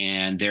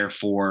 and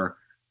therefore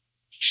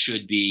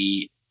should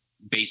be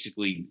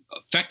basically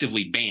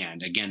effectively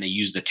banned. Again, they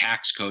use the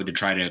tax code to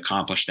try to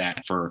accomplish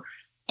that for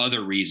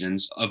other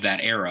reasons of that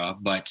era,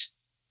 but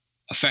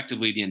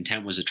effectively the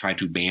intent was to try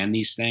to ban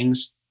these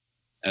things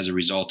as a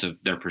result of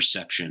their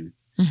perception.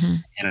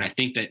 And I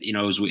think that,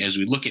 as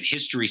we look at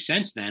history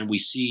since then, we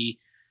see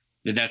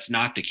that that's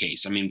not the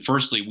case. I mean,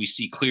 firstly, we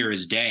see clear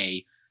as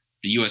day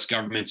the U.S.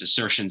 government's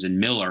assertions in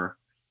Miller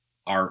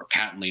are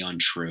patently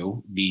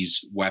untrue.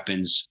 These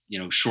weapons,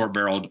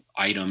 short-barreled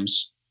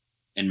items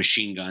and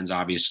machine guns,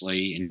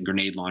 obviously, and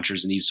grenade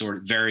launchers, and these sort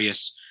of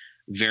various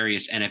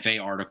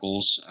NFA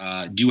articles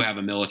do have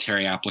a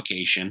military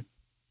application.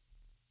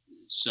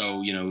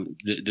 So,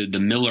 the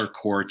Miller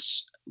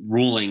courts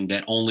ruling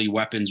that only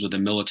weapons with a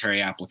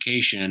military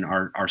application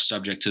are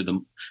subject to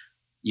the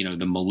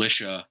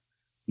militia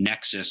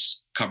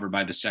nexus covered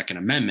by the Second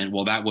Amendment.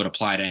 Well, that would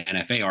apply to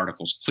NFA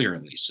articles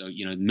clearly. So,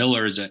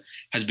 Miller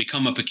has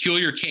become a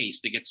peculiar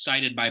case that gets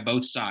cited by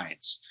both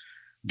sides.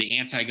 The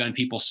anti-gun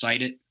people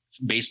cite it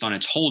based on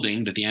its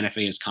holding that the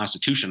NFA is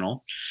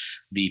constitutional.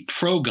 The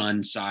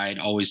pro-gun side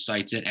always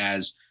cites it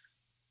as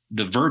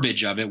the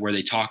verbiage of it, where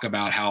they talk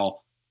about how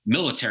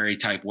military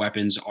type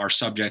weapons are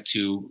subject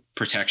to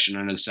protection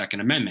under the Second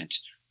Amendment,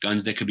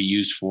 guns that could be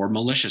used for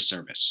militia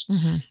service.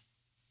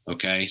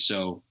 Okay.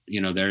 So,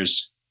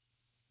 there's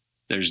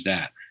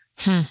that.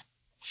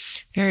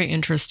 Very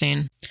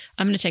interesting.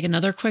 I'm going to take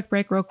another quick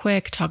break real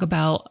quick, talk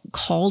about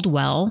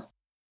Caldwell.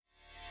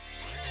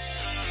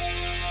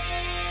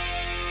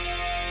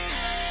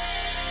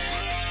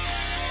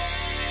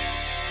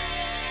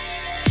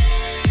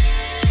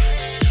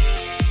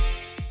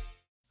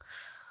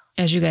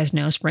 As you guys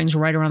know, spring's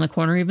right around the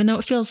corner, even though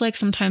it feels like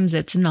sometimes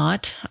it's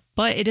not,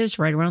 but it is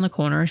right around the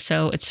corner.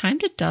 So it's time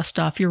to dust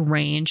off your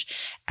range,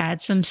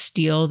 add some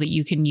steel that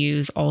you can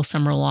use all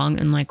summer long.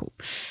 And like,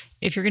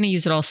 if you're going to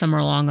use it all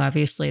summer long,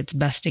 obviously it's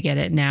best to get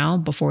it now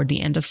before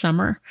the end of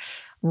summer.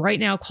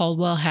 Right now,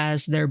 Caldwell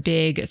has their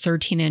big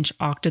 13-inch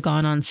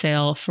Octagon on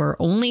sale for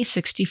only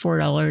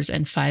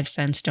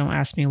 $64.05. Don't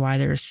ask me why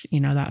there's,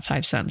 that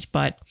 5 cents,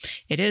 but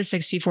it is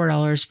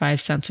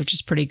 $64.05, which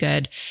is pretty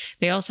good.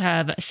 They also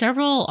have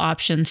several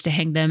options to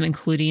hang them,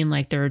 including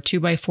like their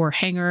 2x4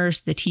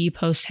 hangers, the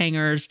T-post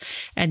hangers,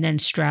 and then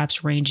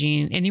straps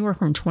ranging anywhere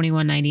from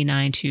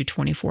 $21.99 to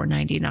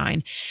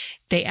 $24.99.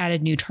 They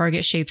added new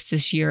target shapes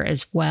this year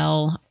as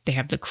well. They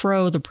have the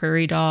crow, the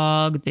prairie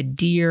dog, the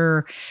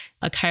deer,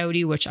 a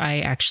coyote, which I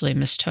actually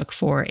mistook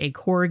for a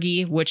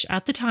corgi, which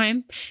at the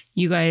time,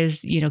 you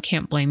guys,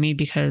 can't blame me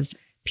because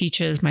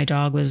Peaches, my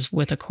dog, was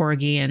with a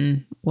corgi,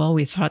 and well,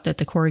 we thought that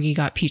the corgi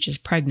got Peaches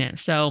pregnant.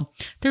 So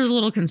there was a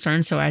little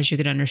concern. So as you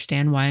could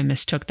understand why I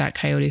mistook that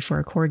coyote for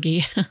a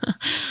corgi.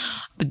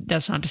 But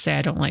that's not to say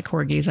I don't like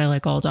corgis. I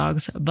like all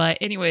dogs. But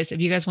anyways, if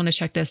you guys want to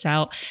check this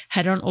out,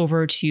 head on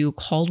over to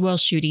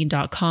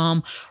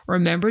caldwellshooting.com.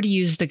 Remember to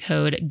use the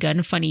code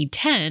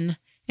GUNFUNNY10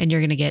 and you're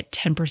going to get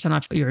 10%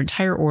 off your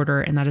entire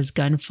order. And that is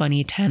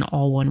GUNFUNNY10,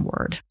 all one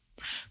word.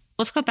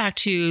 Let's go back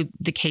to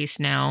the case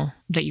now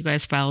that you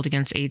guys filed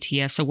against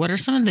ATF. So what are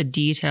some of the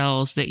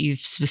details that you've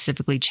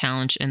specifically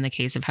challenged in the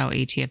case of how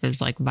ATF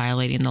is like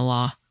violating the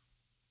law?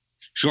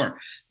 Sure.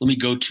 Let me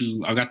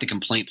I've got the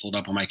complaint pulled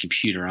up on my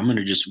computer. I'm going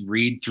to just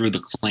read through the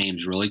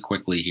claims really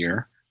quickly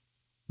here.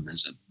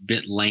 It's a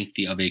bit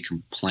lengthy of a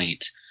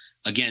complaint.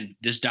 Again,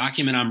 this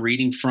document I'm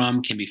reading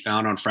from can be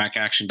found on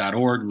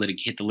fracaction.org.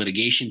 Hit the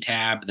litigation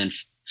tab, then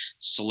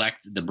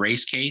select the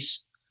Brace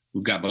case.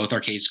 We've got both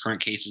our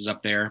current cases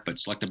up there, but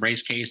select the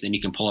Brace case. Then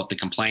you can pull up the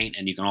complaint,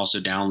 and you can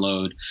also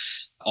download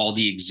all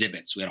the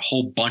exhibits. We had a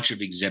whole bunch of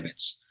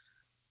exhibits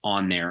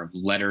on there,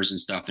 letters and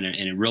stuff, and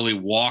it really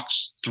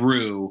walks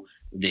through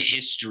the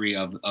history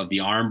of the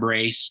arm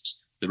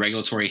brace, the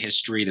regulatory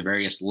history, the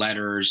various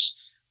letters.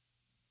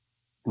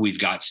 We've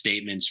got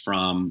statements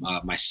from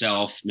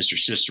myself, Mr.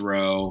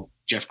 Cicero,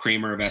 Jeff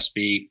Creamer of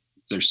SB,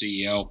 it's their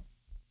CEO.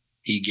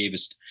 He gave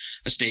us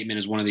a statement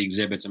as one of the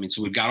exhibits. I mean,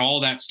 so we've got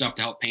all that stuff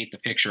to help paint the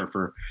picture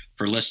for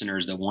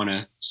listeners that want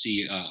to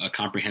see a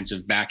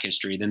comprehensive back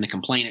history. Then the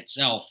complaint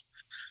itself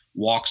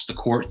walks the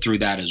court through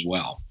that as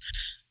well.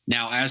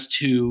 Now, as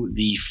to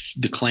the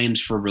claims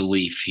for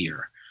relief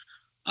here,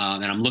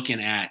 and I'm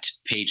looking at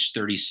page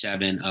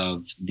 37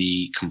 of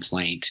the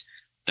complaint.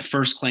 The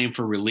first claim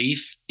for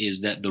relief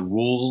is that the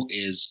rule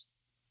is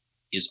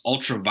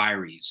ultra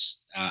vires,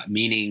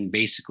 meaning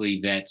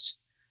basically that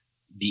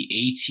the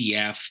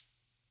ATF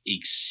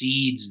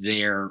exceeds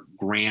their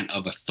grant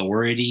of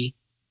authority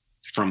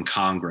from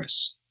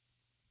Congress.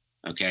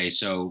 Okay,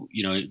 so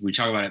we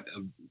talk about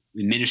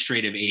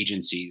administrative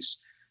agencies.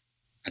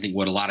 I think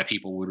what a lot of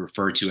people would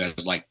refer to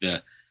as like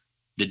the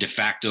de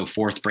facto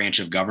fourth branch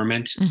of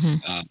government.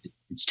 Mm-hmm.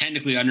 It's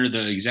technically under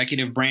the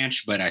executive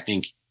branch, but I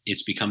think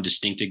it's become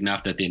distinct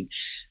enough that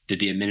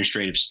the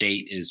administrative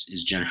state is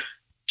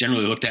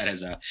generally looked at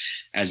as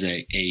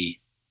a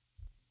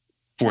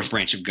fourth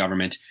branch of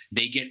government.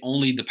 They get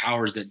only the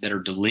powers that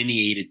are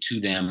delineated to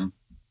them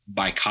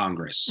by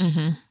Congress.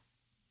 Mm-hmm.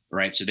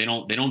 Right. So they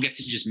don't get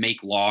to just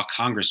make law.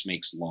 Congress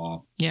makes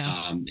law.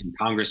 Yeah. And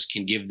Congress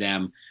can give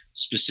them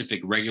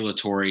specific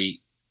regulatory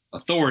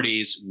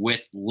authorities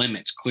with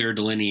limits, clear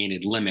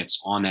delineated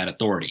limits on that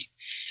authority.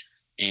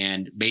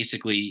 And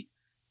basically,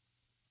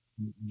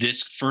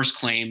 this first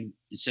claim,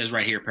 it says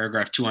right here,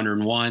 paragraph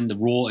 201, the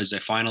rule is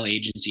a final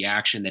agency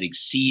action that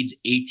exceeds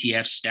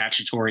ATF's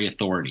statutory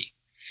authority.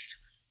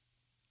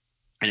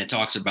 And it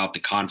talks about the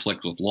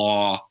conflict with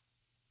law.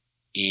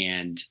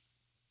 And,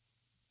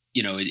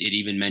 it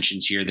even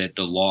mentions here that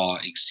the law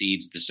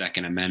exceeds the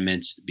Second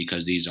Amendment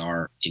because these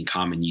are in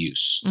common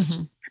use.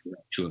 Mm-hmm.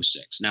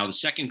 206. Now, the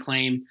second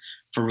claim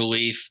for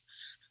relief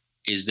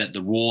is that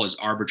the rule is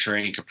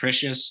arbitrary and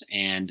capricious.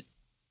 And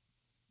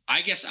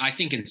I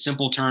think in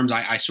simple terms,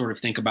 I sort of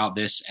think about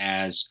this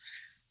as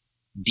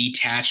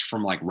detached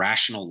from like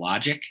rational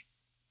logic,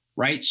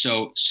 right?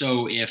 So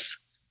if,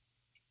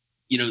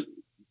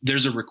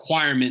 there's a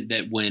requirement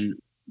that when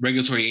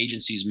regulatory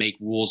agencies make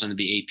rules under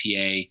the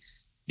APA,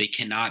 they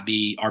cannot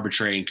be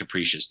arbitrary and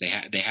capricious. They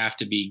have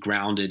to be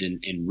grounded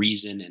in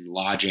reason and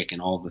logic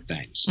and all the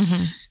things.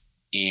 Mm-hmm.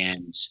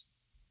 And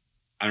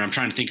I'm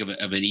trying to think of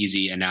an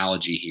easy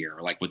analogy here,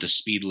 like with the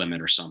speed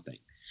limit or something.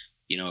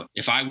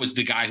 If I was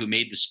the guy who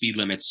made the speed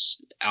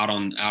limits out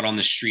on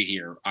the street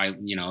here,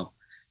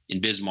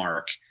 in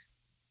Bismarck,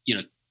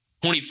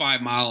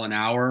 25 mile an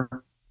hour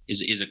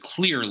is a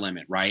clear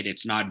limit, right?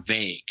 It's not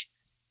vague.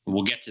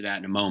 We'll get to that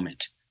in a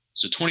moment.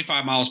 So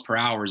 25 miles per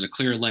hour is a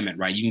clear limit,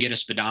 right? You can get a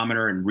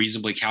speedometer and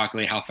reasonably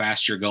calculate how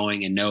fast you're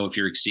going and know if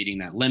you're exceeding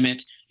that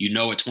limit. You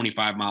know what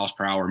 25 miles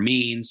per hour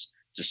means.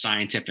 It's a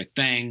scientific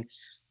thing.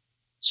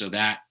 So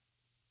that,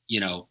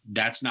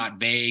 that's not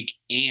vague.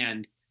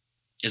 And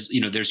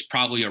there's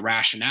probably a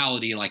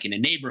rationality, like in a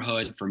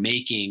neighborhood, for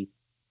making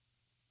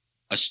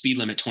a speed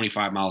limit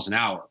 25 miles an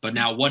hour. But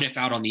now what if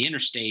out on the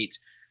interstate,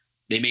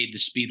 they made the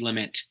speed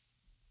limit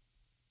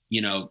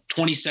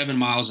 27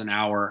 miles an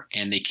hour,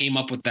 and they came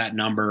up with that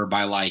number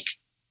by like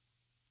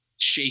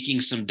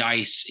shaking some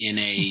dice in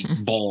a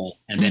bowl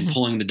and then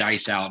pulling the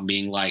dice out and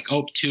being like,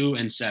 2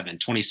 and 7,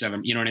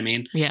 27. You know what I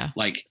mean? Yeah.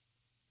 Like,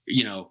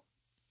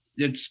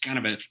 it's kind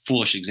of a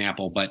foolish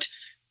example, but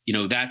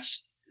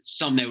that's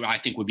something that I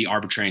think would be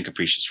arbitrary and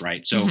capricious,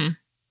 right? So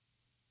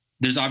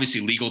there's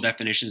obviously legal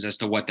definitions as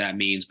to what that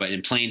means, but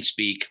in plain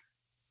speak,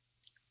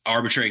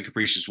 arbitrary and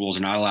capricious rules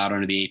are not allowed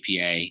under the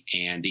APA,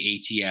 and the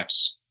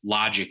ATF's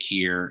logic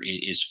here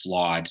is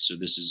flawed. So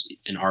this is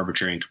an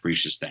arbitrary and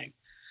capricious thing.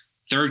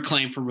 Third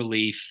claim for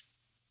relief,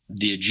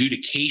 the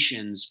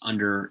adjudications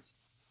under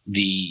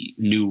the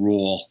new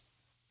rule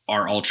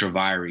are ultra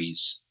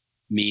vires,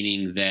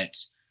 meaning that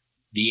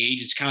the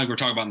agency, kind of like we're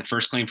talking about in the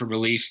first claim for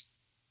relief,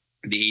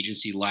 the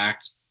agency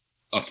lacked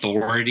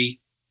authority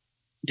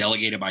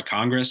delegated by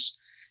Congress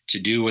to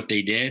do what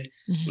they did,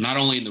 not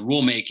only in the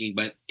rulemaking,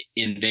 but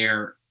in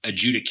their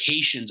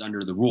adjudications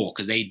under the rule,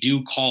 because they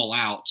do call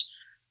out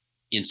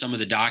in some of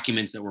the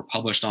documents that were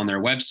published on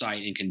their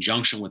website in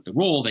conjunction with the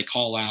rule, they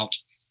call out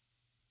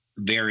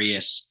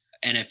various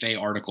NFA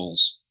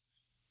articles,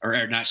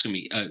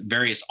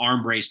 various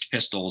arm-braced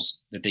pistols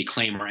that they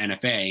claim are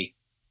NFA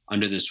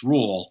under this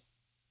rule.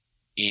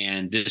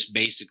 And this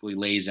basically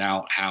lays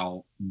out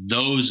how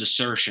those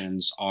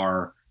assertions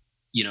are,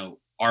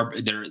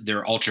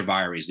 they're ultra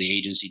vires. The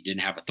agency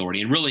didn't have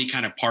authority, and really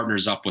kind of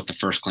partners up with the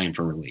first claim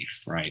for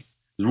relief, right?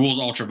 The rules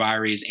are ultra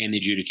vires and the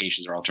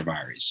adjudications are ultra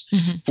vires.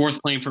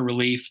 Fourth claim for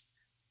relief,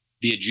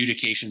 the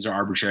adjudications are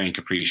arbitrary and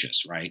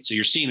capricious, right? So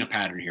you're seeing a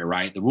pattern here,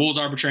 right? The rules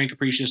are arbitrary and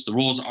capricious. The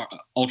rules are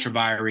ultra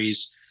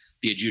vires.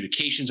 The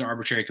adjudications are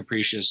arbitrary and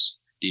capricious.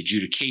 The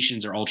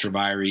adjudications are ultra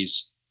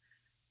vires.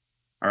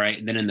 All right.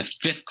 And then in the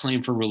fifth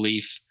claim for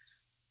relief,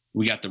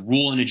 we got the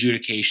rule and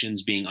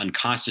adjudications being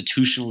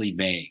unconstitutionally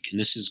vague. And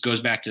this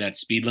goes back to that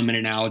speed limit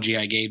analogy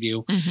I gave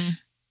you.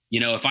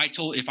 If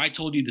I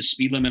told you the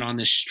speed limit on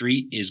this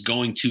street is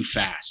going too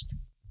fast,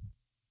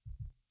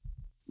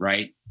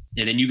 right?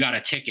 And then you got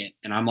a ticket,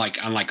 and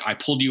I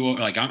pulled you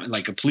over, I'm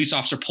like a police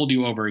officer pulled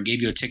you over and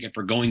gave you a ticket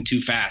for going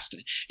too fast,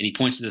 and he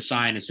points to the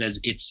sign and says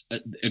it's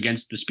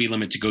against the speed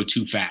limit to go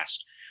too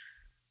fast,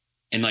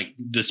 and like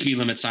the speed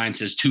limit sign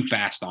says too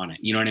fast on it.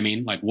 You know what I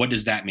mean? Like, what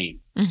does that mean,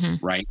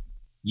 right?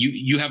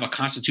 You have a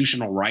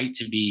constitutional right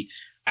to be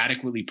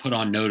adequately put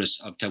on notice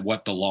to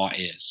what the law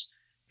is.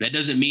 That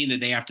doesn't mean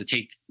that they have to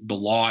take the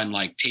law and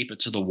like tape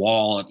it to the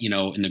wall,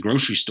 in the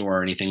grocery store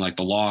or anything. Like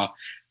the law,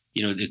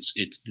 it's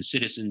the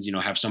citizens,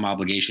 have some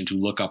obligation to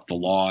look up the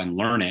law and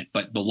learn it.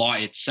 But the law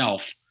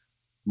itself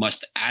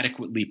must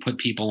adequately put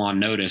people on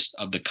notice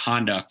of the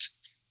conduct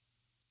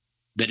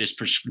that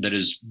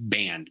is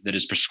banned, that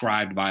is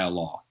prescribed by a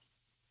law.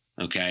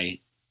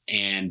 Okay.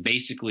 And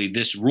basically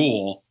this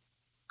rule,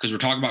 because we're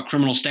talking about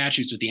criminal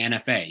statutes with the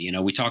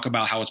NFA, we talk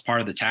about how it's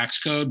part of the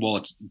tax code. Well,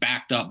 it's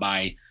backed up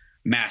by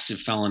massive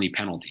felony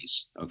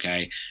penalties.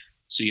 Okay.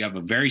 So you have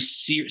a very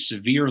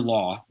severe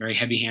law, very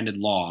heavy-handed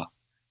law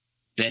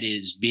that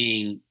is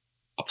being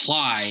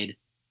applied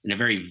in a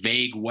very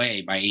vague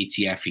way by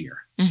ATF here.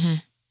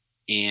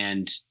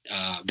 And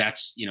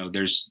that's,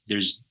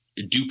 there's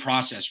a due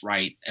process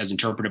right as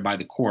interpreted by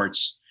the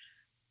courts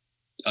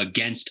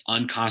against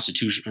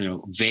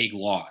unconstitutional, vague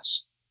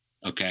laws.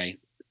 Okay.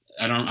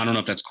 I don't know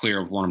if that's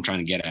clear of what I'm trying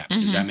to get at.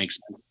 Does that make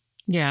sense?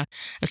 Yeah.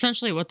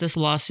 Essentially what this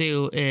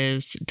lawsuit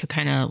is, to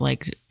kind of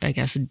I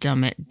guess,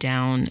 dumb it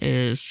down,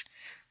 is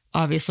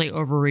obviously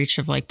overreach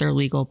of their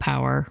legal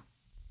power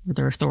or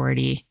their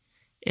authority.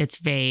 It's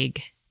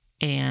vague,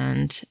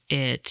 and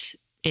it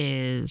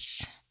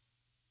is,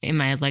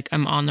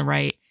 I'm on the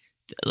right,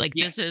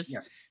 yes, this is,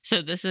 yes.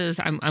 So this is,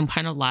 I'm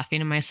kind of laughing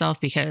at myself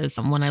because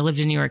when I lived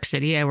in New York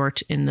City, I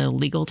worked in the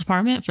legal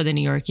department for the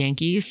New York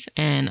Yankees,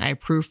 and I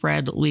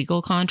proofread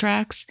legal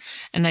contracts,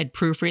 and I'd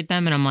proofread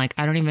them. And I'm like,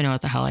 I don't even know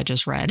what the hell I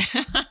just read.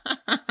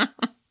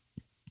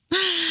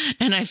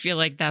 And I feel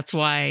like that's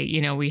why,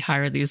 we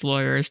hire these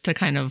lawyers to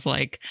kind of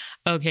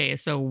okay,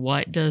 so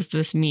what does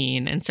this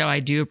mean? And so I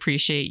do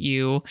appreciate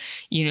you,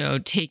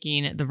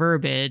 taking the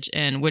verbiage,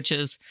 and which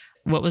is,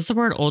 what was the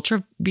word?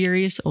 Ultra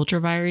vires?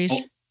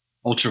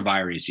 Ultra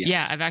vires, yes.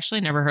 Yeah, I've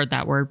actually never heard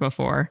that word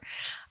before.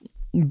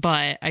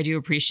 But I do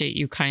appreciate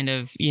you kind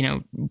of,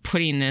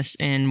 putting this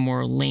in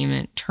more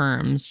layman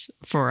terms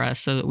for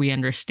us so that we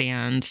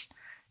understand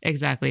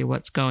exactly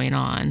what's going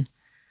on.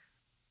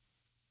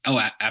 Oh,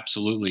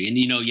 absolutely.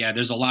 And,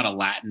 there's a lot of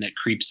Latin that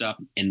creeps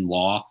up in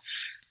law.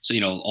 So,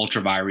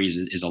 ultra vires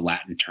is a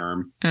Latin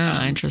term.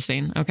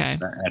 Interesting. Okay.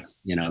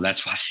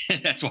 That's why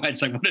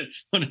it's like,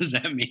 what does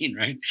that mean?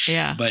 Right.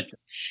 Yeah. But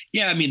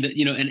yeah, I mean,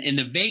 and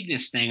the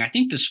vagueness thing, I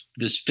think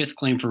this fifth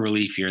claim for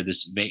relief here,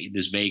 this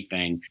vague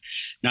thing,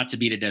 not to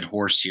beat a dead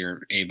horse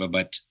here, Ava,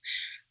 but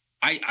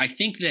I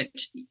think that,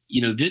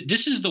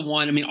 this is the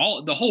one. I mean,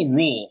 the whole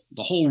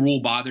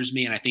rule bothers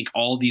me. And I think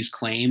all these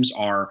claims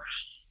are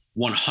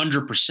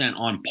 100%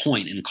 on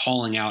point in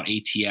calling out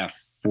ATF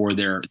for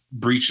their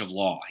breach of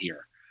law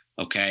here.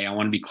 Okay. I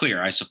want to be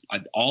clear.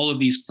 All of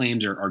these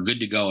claims are good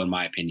to go in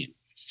my opinion.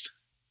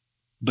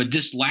 But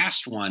this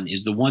last one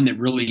is the one that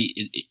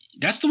really,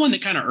 that's the one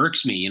that kind of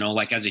irks me,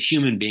 like as a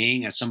human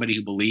being, as somebody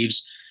who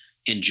believes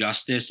in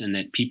justice and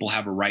that people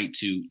have a right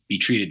to be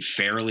treated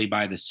fairly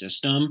by the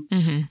system.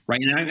 Mm-hmm. Right.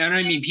 And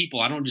I mean people,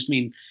 I don't just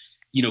mean,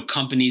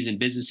 companies and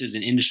businesses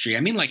and industry. I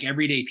mean, like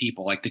everyday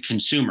people, like the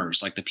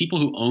consumers, like the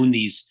people who own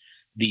these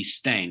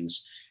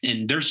things.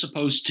 And they're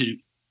supposed to,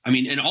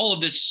 and all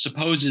of this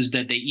supposes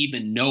that they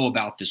even know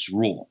about this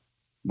rule,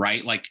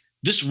 right? Like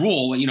this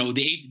rule, the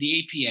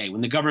APA,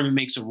 when the government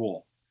makes a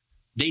rule,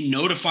 they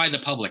notify the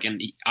public, and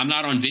I'm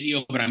not on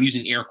video, but I'm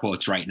using air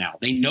quotes right now.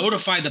 They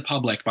notify the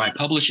public by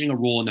publishing a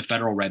rule in the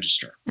Federal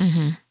Register.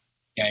 Mm-hmm.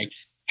 Okay.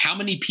 How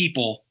many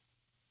people,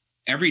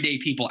 everyday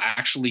people,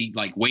 actually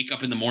like wake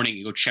up in the morning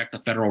and go check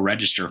the Federal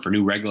Register for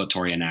new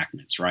regulatory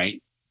enactments,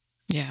 right?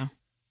 Yeah.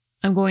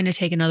 I'm going to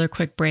take another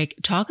quick break.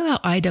 Talk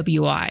about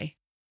IWI.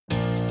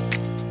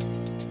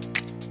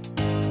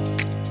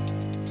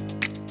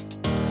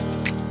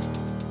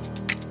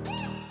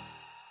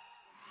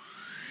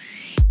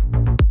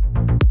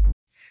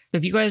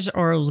 If you guys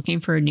are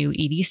looking for a new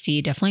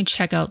EDC, definitely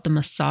check out the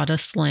Masada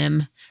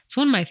Slim. It's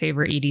one of my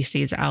favorite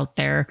EDCs out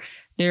there.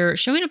 They're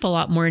showing up a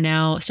lot more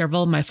now.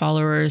 Several of my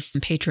followers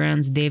and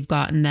patrons, they've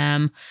gotten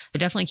them. But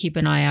definitely keep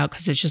an eye out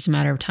because it's just a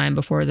matter of time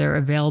before they're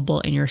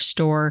available in your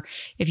store.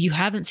 If you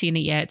haven't seen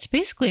it yet, it's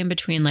basically in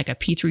between like a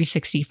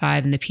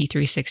P365 and the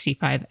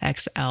P365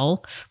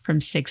 XL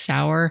from Sig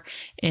Sauer.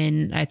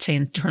 And I'd say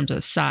in terms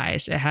of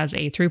size, it has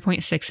a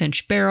 3.6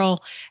 inch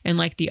barrel. And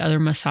like the other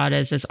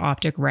Masadas, is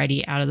optic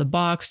ready out of the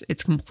box.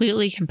 It's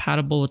completely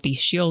compatible with the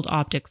Shield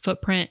optic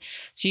footprint.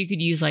 So you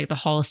could use like the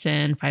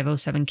Holosun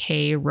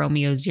 507K,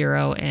 Romeo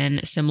Zero,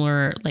 and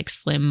similar like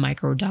slim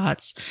micro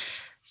dots.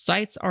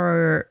 Sights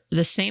are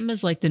the same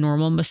as like the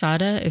normal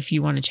Masada if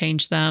you want to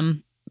change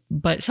them.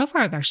 But so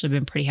far I've actually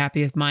been pretty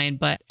happy with mine,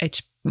 but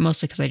it's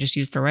mostly because I just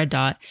used the red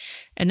dot.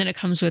 And then it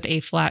comes with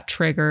a flat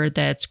trigger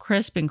that's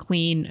crisp and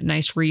clean,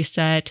 nice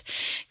reset.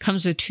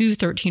 Comes with two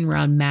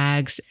 13-round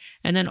mags.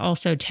 And then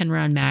also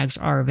 10-round mags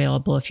are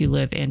available if you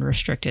live in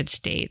restricted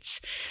states.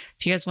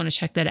 If you guys want to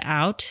check that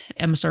out,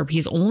 MSRP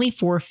is only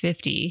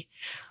 $450,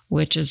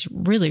 which is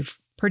really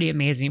pretty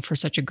amazing for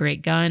such a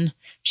great gun.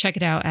 Check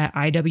it out at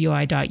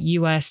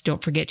iwi.us.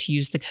 Don't forget to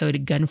use the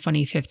code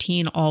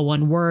GUNFUNNY15, all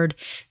one word.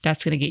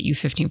 That's going to get you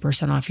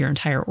 15% off your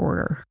entire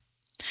order.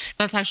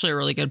 That's actually a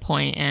really good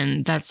point.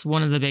 And that's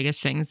one of the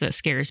biggest things that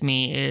scares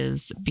me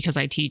is because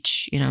I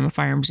teach, I'm a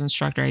firearms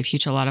instructor. I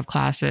teach a lot of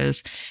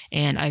classes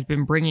and I've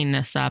been bringing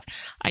this up.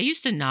 I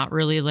used to not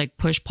really like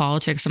push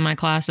politics in my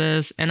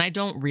classes, and I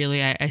don't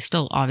really, I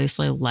still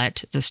obviously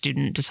let the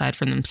student decide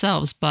for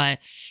themselves, but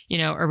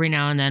every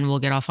now and then we'll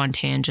get off on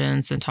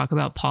tangents and talk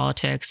about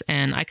politics.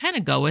 And I kind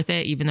of go with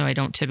it, even though I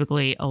don't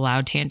typically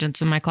allow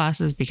tangents in my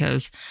classes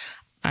because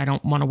I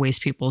don't want to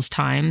waste people's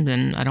time,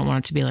 and I don't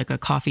want it to be like a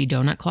coffee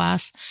donut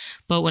class.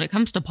 But when it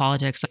comes to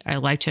politics, I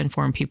like to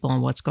inform people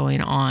on what's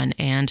going on.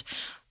 And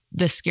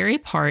the scary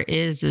part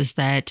is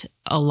that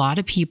a lot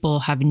of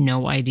people have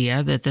no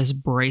idea that this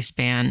brace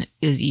ban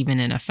is even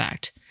in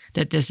effect,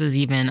 that this is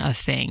even a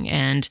thing.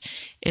 And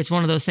it's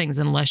one of those things,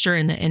 unless you're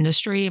in the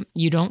industry,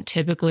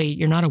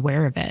 you're not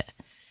aware of it.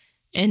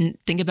 And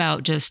think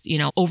about just,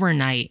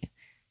 overnight,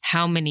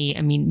 how many,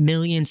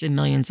 millions and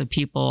millions of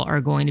people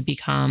are going to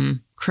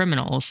become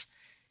criminals.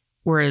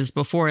 Whereas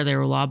before they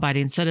were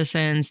law-abiding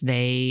citizens,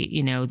 they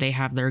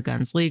have their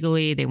guns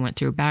legally. They went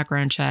through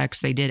background checks.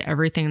 They did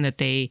everything that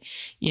they,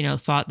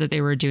 thought that they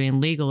were doing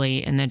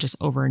legally. And then just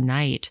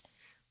overnight,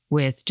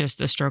 with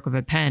just a stroke of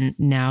a pen,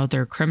 now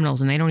they're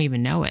criminals and they don't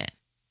even know it.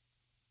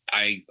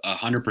 I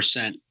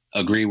 100%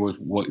 agree with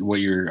what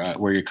you're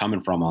where you're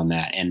coming from on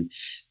that. And,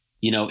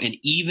 and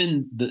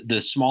even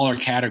the smaller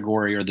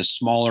category or the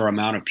smaller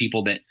amount of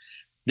people that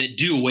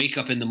do wake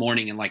up in the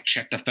morning and like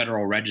check the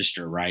Federal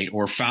Register, right?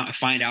 Or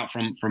find out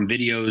from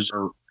videos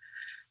or,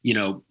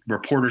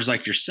 reporters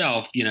like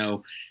yourself,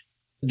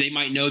 they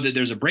might know that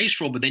there's a brace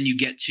rule, but then you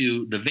get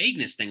to the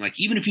vagueness thing. Like,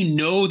 even if you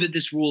know that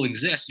this rule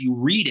exists, you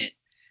read it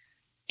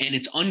and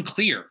it's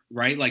unclear,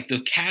 right? Like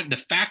the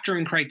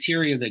factoring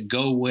criteria that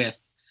go with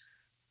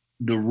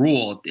the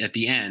rule at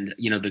the end,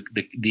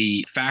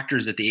 the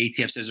factors that the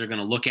ATF says they're going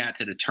to look at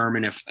to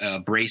determine if a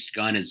braced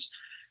gun is,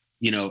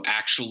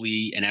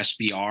 actually an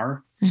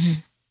SBR. Mm-hmm.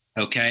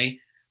 Okay.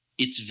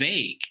 It's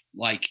vague.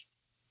 Like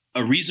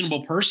a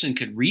reasonable person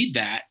could read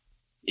that,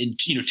 and,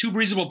 two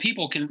reasonable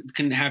people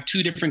can have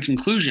two different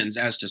conclusions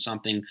as to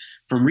something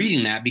from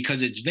reading that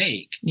because it's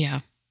vague.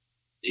 Yeah.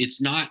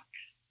 It's not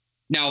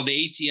Now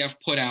the ATF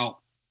put out,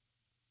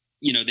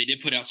 they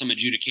did put out some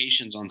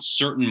adjudications on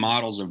certain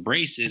models of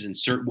braces and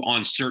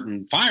on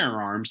certain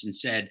firearms, and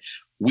said,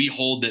 we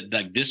hold that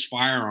like this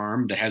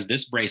firearm that has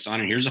this brace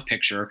on it, here's a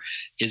picture,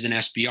 is an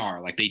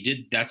SBR. Like they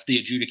did, that's the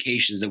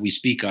adjudications that we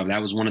speak of.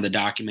 That was one of the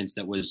documents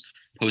that was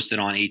posted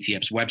on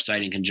ATF's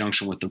website in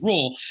conjunction with the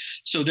rule.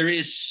 So there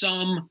is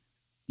some,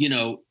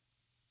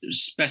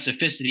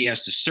 specificity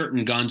as to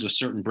certain guns with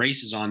certain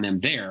braces on them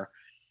there.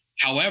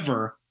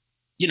 However,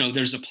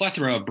 there's a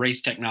plethora of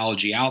brace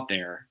technology out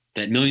there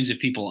that millions of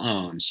people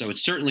own. So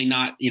it's certainly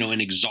not,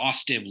 an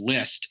exhaustive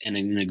list and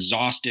an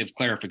exhaustive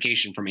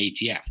clarification from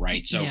ATF,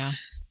 right? So,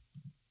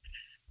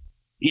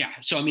 yeah.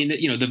 So, I mean,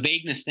 the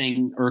vagueness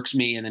thing irks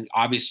me. And then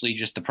obviously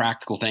just the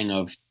practical thing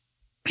of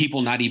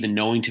people not even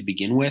knowing to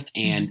begin with.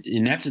 And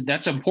that's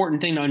an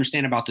important thing to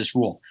understand about this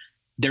rule.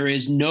 There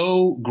is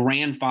no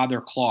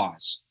grandfather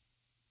clause.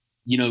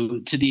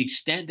 To the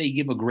extent they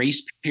give a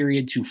grace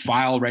period to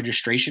file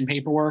registration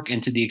paperwork,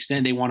 and to the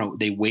extent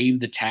they waive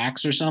the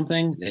tax or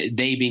something,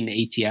 they being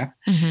the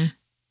ATF,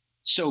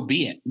 so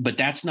be it. But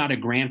that's not a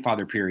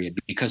grandfather period,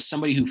 because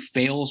somebody who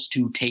fails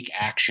to take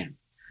action,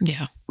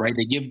 right?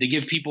 They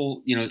give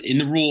people, in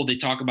the rule, they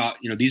talk about,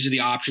 these are the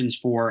options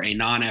for a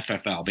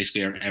non-FFL,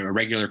 basically a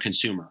regular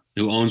consumer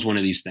who owns one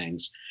of these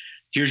things.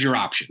 Here's your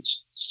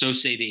options. So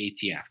say the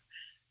ATF.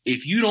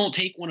 If you don't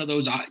take one of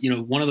those,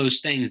 one of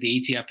those things,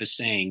 the ATF is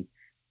saying,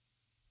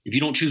 if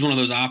you don't choose one of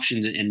those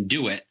options and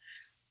do it,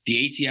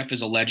 the ATF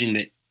is alleging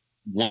that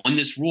one,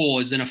 this rule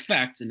is in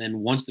effect, and then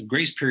once the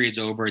grace period's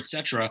over, et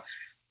cetera,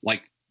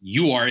 like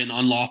you are in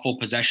unlawful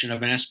possession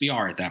of an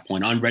SBR at that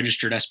point,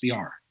 unregistered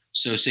SBR.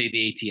 So say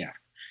the ATF.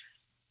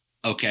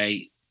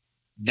 Okay,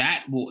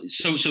 that will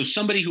so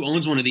somebody who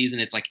owns one of these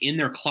and it's like in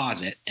their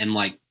closet and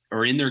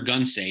or in their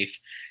gun safe,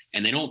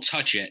 and they don't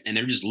touch it, and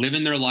they're just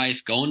living their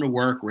life, going to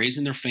work,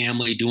 raising their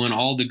family, doing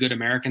all the good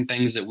American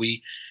things that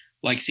we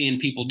like seeing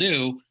people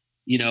do.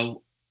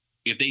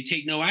 If they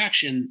take no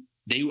action,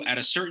 they at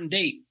a certain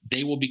date,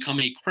 they will become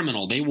a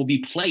criminal. They will be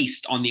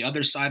placed on the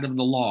other side of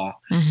the law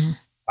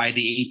by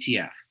the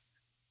ATF.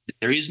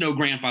 There is no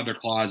grandfather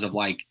clause of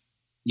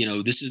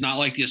this is not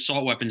like the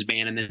assault weapons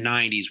ban in the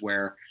 90s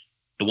where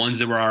the ones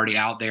that were already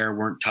out there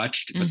weren't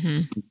touched, but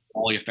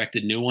only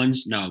affected new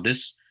ones. No,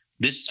 this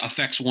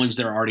affects ones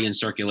that are already in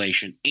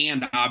circulation,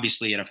 and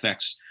obviously it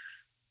affects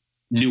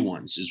new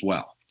ones as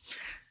well.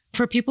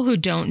 For people who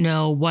don't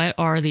know, what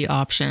are the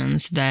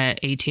options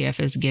that ATF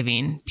is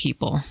giving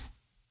people?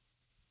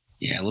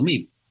 Yeah, let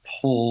me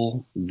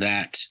pull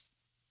that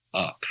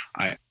up.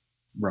 I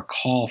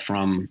recall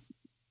from,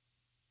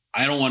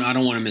 I don't want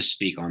to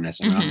misspeak on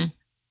this. I'm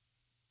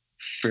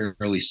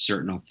fairly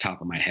certain off the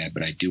top of my head,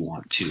 but I do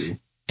want to.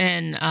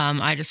 And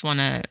I just want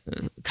to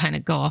kind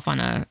of go off on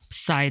a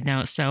side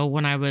note. So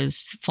when I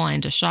was flying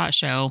to SHOT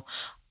Show,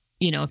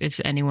 if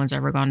anyone's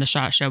ever gone to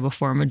SHOT Show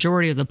before,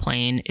 majority of the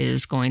plane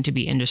is going to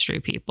be industry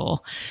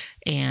people.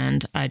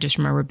 And I just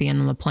remember being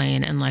on the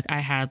plane and I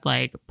had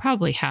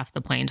probably half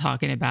the plane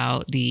talking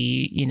about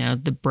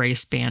the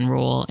brace ban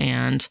rule.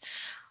 And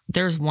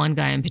there's one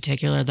guy in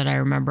particular that I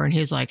remember, and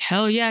he's like,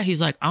 hell yeah.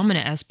 He's like, I'm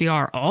going to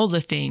SBR all the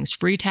things,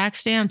 free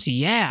tax stamps.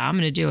 Yeah, I'm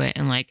going to do it.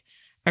 And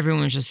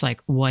everyone's just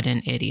like, what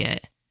an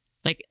idiot.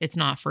 It's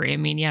not free. I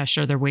mean, yeah,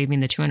 sure, they're waiving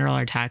the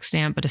 $200 tax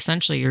stamp, but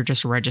essentially you're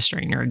just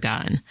registering your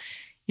gun.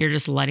 You're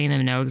just letting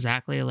them know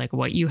exactly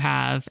what you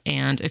have.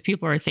 And if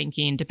people are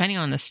thinking, depending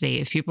on the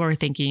state, if people are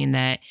thinking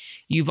that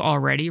you've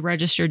already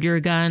registered your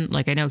gun,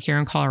 I know here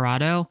in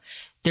Colorado,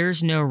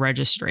 there's no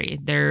registry.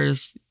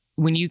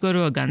 When you go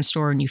to a gun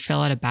store and you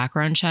fill out a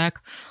background check,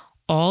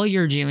 all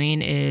you're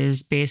doing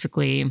is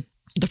basically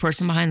the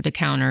person behind the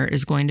counter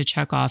is going to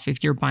check off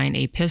if you're buying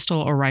a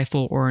pistol, a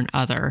rifle, or an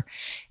other.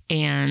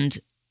 And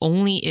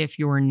only if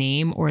your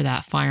name or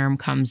that firearm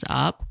comes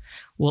up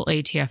will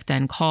ATF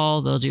then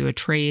call. They'll do a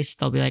trace.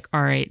 They'll be like,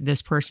 all right,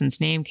 this person's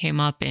name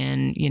came up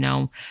in,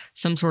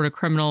 some sort of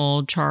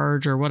criminal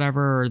charge or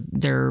whatever,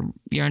 or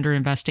you're under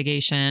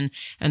investigation.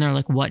 And they're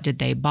like, what did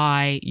they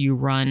buy? You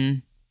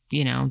run,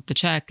 the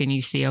check and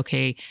you see,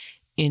 okay,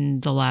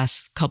 in the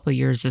last couple of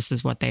years, this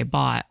is what they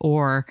bought.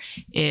 Or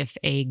if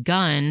a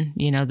gun,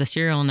 the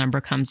serial number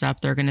comes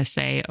up, they're going to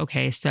say,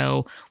 okay,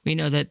 so we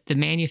know that the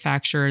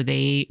manufacturer,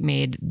 they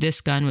made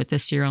this gun with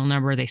this serial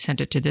number. They sent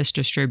it to this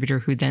distributor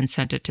who then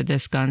sent it to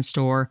this gun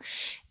store.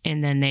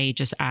 And then they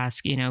just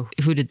ask,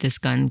 who did this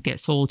gun get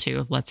sold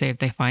to? Let's say if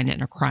they find it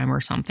in a crime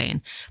or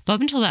something. But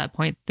up until that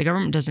point, the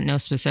government doesn't know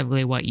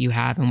specifically what you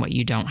have and what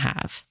you don't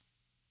have.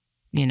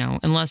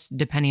 Unless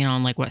depending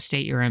on what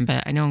state you're in.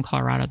 But I know in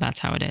Colorado, that's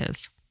how it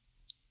is.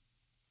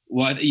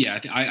 Well,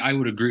 yeah, I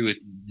would agree with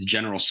the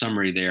general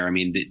summary there. I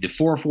mean, the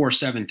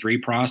 4473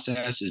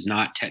 process is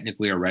not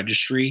technically a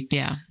registry.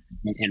 Yeah.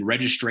 And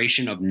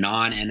registration of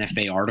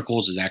non-NFA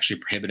articles is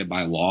actually prohibited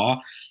by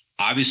law.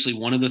 Obviously,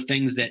 one of the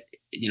things that,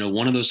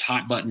 one of those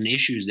hot button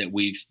issues that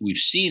we've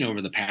seen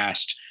over the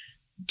past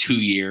 2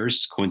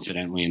 years,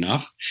 coincidentally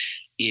enough,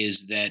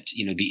 is that,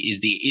 is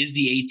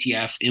the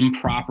ATF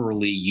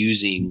improperly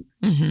using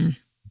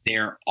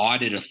their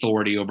audit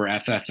authority over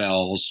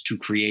FFLs to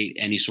create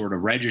any sort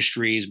of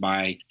registries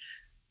by,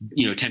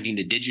 attempting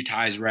to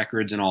digitize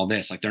records and all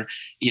this. Like they're,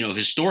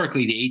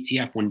 historically the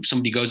ATF, when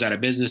somebody goes out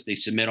of business, they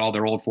submit all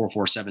their old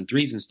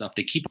 4473s and stuff.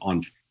 They keep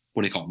on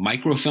what they call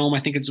microfilm,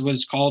 I think it's what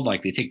it's called.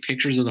 Like they take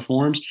pictures of the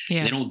forms.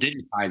 Yeah. They don't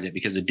digitize it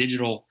because the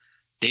digital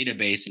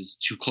database is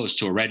too close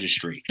to a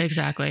registry.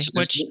 Exactly. So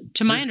which,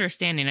 to my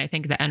understanding, I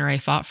think the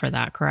NRA fought for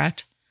that,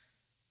 correct?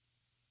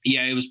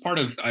 Yeah, it was part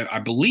of, I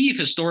believe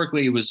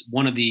historically it was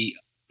one of the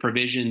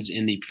provisions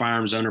in the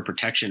Firearms Owner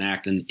Protection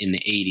Act in the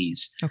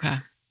 80s. Okay.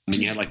 I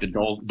mean, you had like the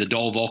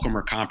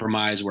Dole-Volckermer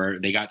Compromise where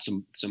they got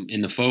some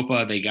in the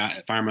FOPA, they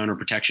got Firearm Owner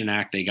Protection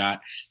Act, they got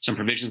some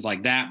provisions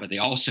like that, but they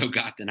also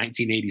got the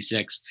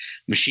 1986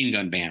 machine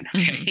gun ban.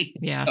 Okay.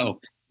 Yeah. So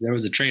there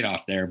was a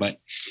trade-off there, but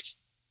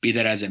be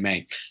that as it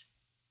may.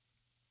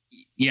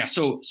 Yeah.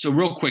 So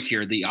real quick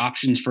here, the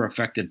options for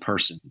affected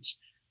persons.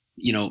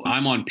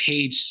 I'm on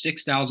page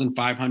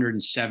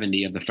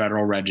 6,570 of the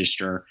Federal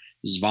Register.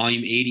 This is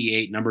volume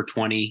 88, number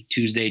 20,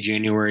 Tuesday,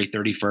 January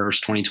 31st,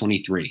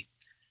 2023.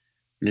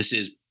 And this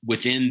is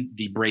within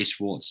the brace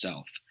rule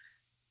itself.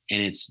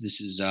 And this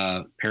is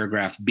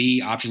paragraph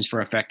B, options for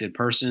affected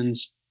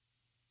persons.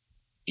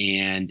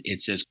 And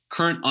it says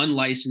current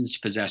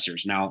unlicensed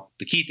possessors. Now,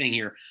 the key thing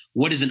here,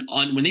 what is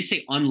when they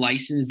say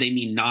unlicensed, they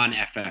mean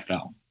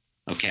non-FFL.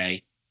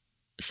 Okay.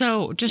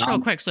 So just real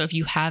quick. So if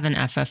you have an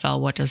FFL,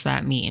 what does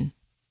that mean?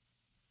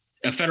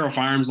 A federal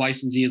firearms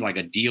licensee is like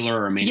a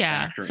dealer or a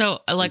manufacturer. Yeah. So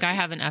like I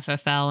have an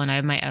FFL and I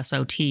have my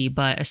SOT,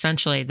 but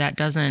essentially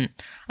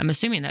I'm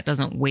assuming that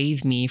doesn't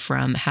waive me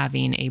from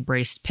having a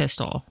braced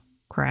pistol,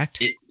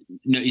 correct?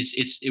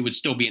 It would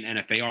still be an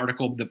NFA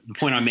article. The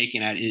point I'm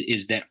making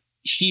is that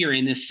here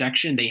in this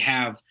section, they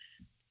have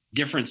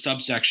different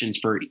subsections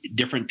for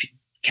different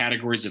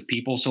categories of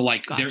people. So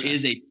like Gotcha.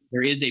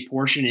 there is a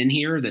portion in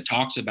here that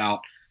talks about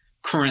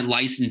current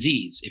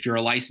licensees. If you're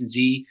a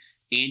licensee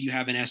and you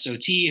have an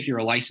SOT, if you're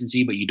a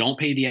licensee but you don't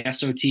pay the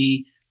SOT,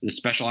 the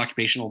special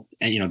occupational,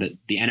 and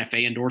the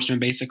NFA endorsement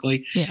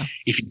basically. Yeah.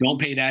 If you don't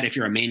pay that, if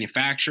you're a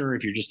manufacturer,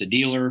 if you're just a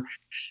dealer,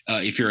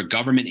 if you're a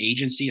government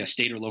agency, a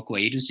state or local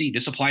agency,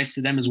 this applies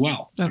to them as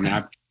well.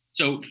 Okay.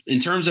 So in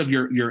terms of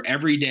your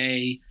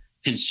everyday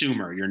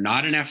consumer, you're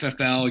not an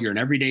FFL, you're an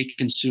everyday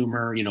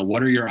consumer,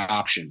 what are your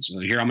options?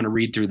 Well, here I'm going to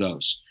read through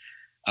those.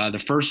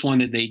 The first one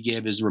that they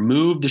give is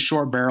remove the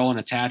short barrel and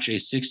attach a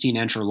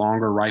 16-inch or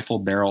longer rifle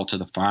barrel to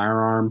the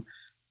firearm,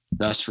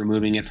 thus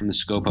removing it from the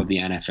scope of the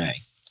NFA.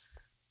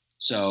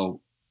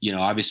 So,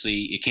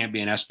 obviously it can't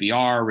be an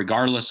SBR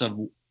regardless of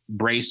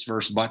brace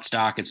versus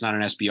buttstock. It's not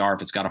an SBR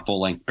if it's got a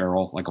full-length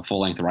barrel, like a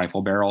full-length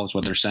rifle barrel is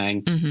what they're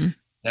saying. Mm-hmm.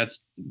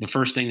 That's the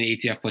first thing the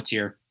ATF puts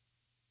here.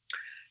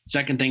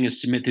 Second thing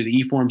is submit through the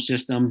e-form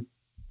system,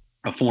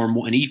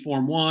 an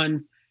e-form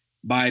 1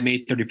 by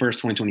May 31st,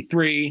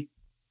 2023.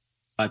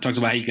 It talks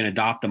about how you can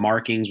adopt the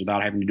markings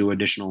without having to do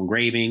additional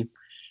engraving.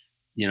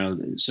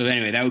 So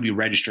anyway, that would be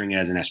registering it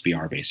as an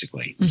SBR,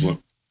 basically. Mm-hmm. What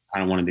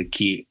kind of one of the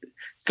key.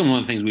 It's kind of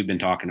one of the things we've been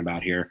talking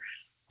about here.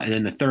 And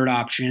then the third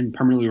option,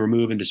 permanently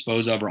remove and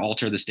dispose of or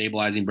alter the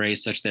stabilizing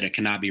brace such that it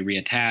cannot be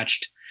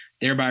reattached,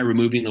 thereby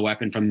removing the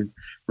weapon from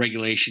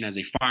regulation as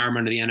a firearm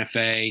under the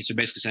NFA. So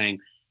basically saying,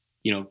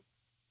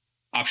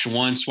 option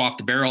 1, swap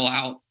the barrel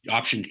out.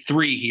 Option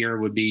 3 here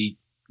would be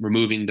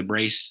removing the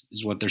brace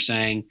is what they're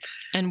saying.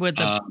 And would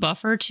the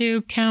buffer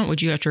tube count? Would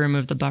you have to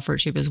remove the buffer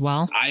tube as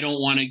well? I don't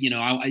want to,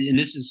 and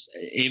this is,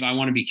 Abe, I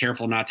want to be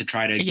careful not to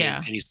try to give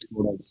any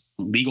sort of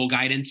legal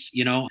guidance,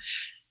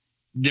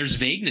 There's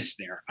vagueness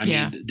there. I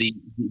mean, the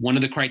one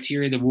of the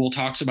criteria the rule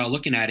talks about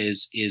looking at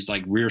is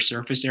like rear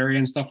surface area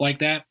and stuff like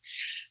that.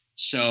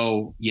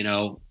 So,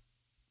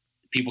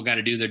 people got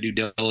to do their due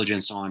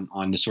diligence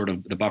on the sort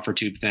of the buffer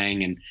tube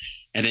thing.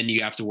 And then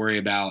you have to worry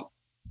about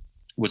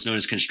what's known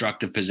as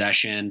constructive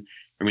possession.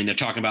 I mean, they're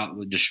talking about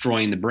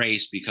destroying the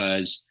brace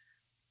because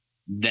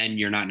then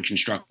you're not in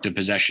constructive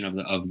possession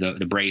of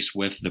the brace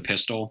with the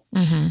pistol.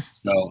 Mm-hmm.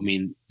 So, I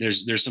mean,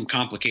 there's some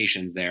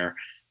complications there.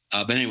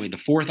 But anyway, the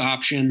fourth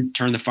option,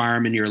 turn the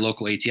firearm into your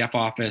local ATF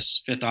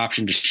office. Fifth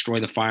option, destroy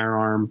the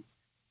firearm.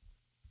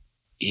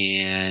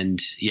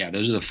 And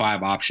those are the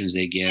 5 options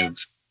they give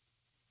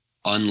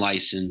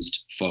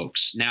unlicensed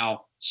folks.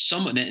 Now,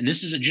 and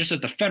this is just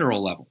at the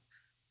federal level,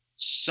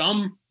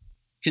 some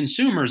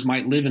consumers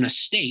might live in a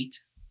state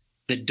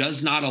that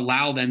does not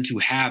allow them to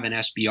have an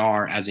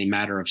SBR as a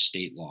matter of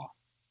state law.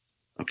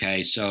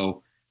 Okay,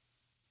 so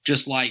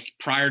just like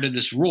prior to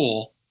this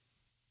rule,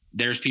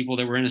 there's people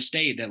that were in a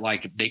state that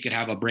like they could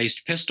have a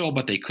braced pistol,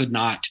 but they could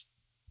not.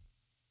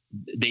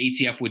 The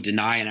ATF would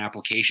deny an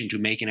application to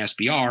make an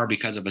SBR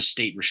because of a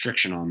state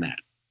restriction on that.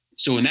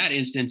 So in that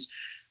instance,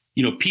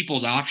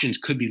 people's options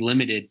could be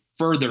limited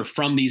further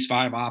from these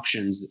 5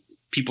 options.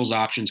 People's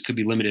options could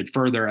be limited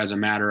further as a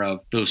matter of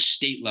those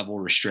state level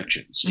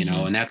restrictions,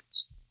 and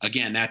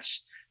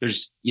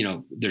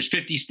there's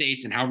 50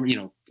 states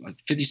and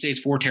 50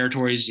 states, 4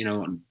 territories,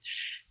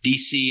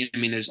 DC. I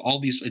mean, there's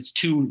all these, it's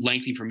too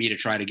lengthy for me to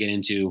try to get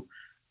into,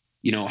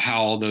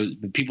 how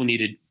the people need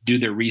to do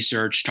their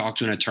research, talk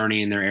to an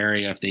attorney in their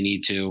area if they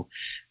need to.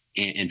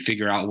 and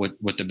figure out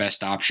what the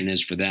best option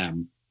is for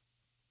them.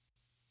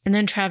 And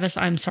then Travis,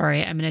 I'm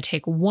sorry, I'm going to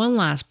take one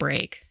last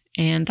break,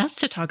 and that's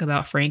to talk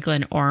about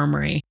Franklin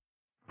Armory.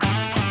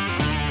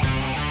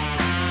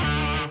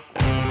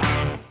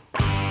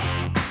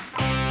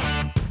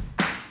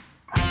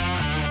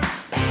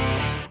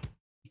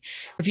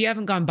 If you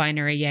haven't gone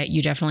binary yet,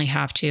 you definitely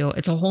have to.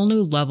 It's a whole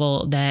new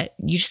level that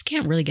you just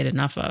can't really get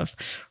enough of.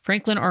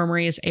 Franklin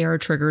Armory's AR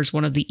trigger is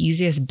one of the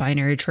easiest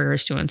binary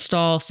triggers to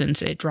install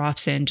since it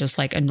drops in just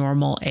like a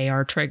normal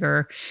AR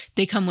trigger.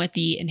 They come with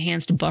the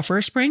enhanced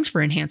buffer springs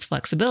for enhanced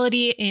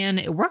flexibility, and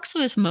it works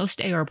with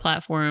most AR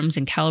platforms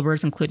and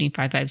calibers, including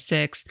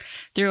 5.56,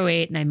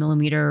 308,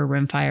 9mm,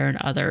 rimfire, and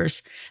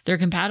others. They're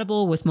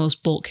compatible with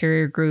most bolt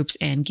carrier groups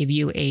and give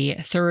you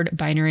a third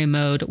binary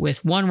mode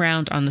with 1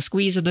 round on the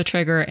squeeze of the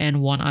trigger and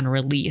 1 on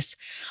release.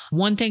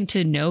 One thing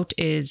to note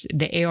is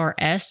the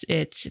ARS,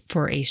 it's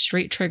for a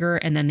straight trigger,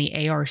 and then the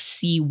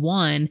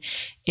ARC1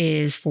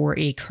 is for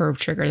a curved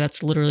trigger.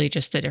 That's literally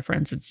just the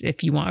difference. It's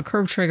if you want a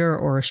curved trigger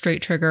or a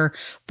straight trigger.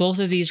 Both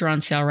of these are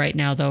on sale right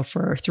now, though,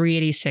 for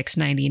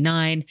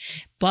 $386.99.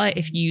 But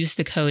if you use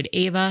the code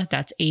AVA,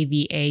 that's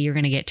AVA, you're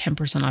going to get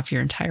 10% off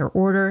your entire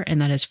order,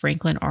 and that is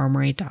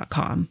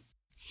franklinarmory.com.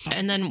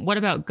 And then what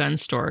about gun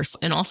stores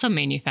and also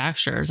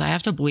manufacturers? I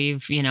have to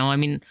believe,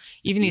 even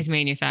these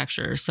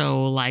manufacturers.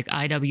 So like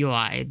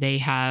IWI, they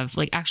have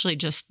actually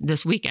just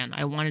this weekend,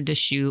 I wanted to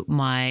shoot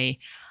my,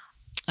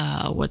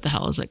 what the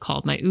hell is it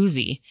called? My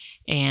Uzi,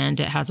 and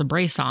it has a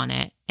brace on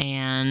it.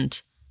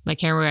 And my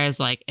camera guy is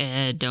like,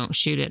 don't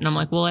shoot it. And I'm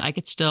like, well, I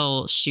could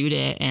still shoot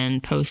it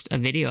and post a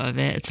video of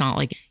it. It's not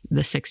like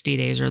the 60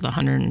 days or the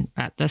 100,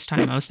 at this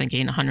time I was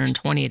thinking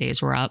 120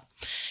 days were up.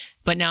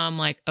 But now I'm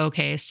like,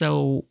 okay,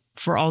 so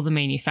for all the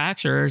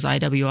manufacturers,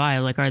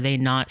 IWI, are they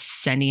not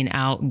sending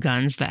out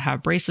guns that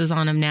have braces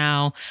on them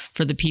now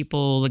for the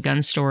people, the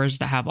gun stores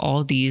that have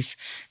all these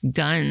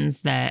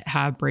guns that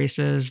have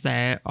braces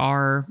that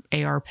are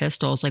AR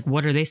pistols?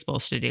 What are they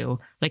supposed to do?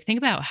 Think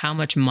about how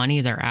much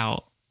money they're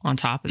out on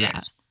top of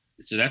that.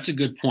 So that's a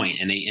good point.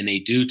 And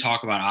they do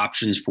talk about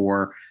options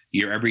for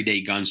your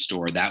everyday gun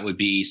store. That would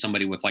be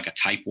somebody with a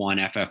Type 1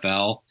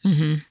 FFL.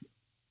 Mm-hmm.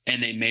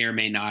 And they may or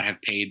may not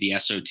have paid the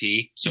SOT.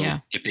 So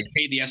if they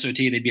paid the SOT,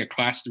 they'd be a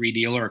Class 3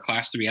 dealer or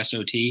Class 3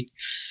 SOT.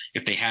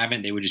 If they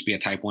haven't, they would just be a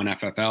Type 1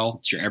 FFL.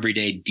 It's your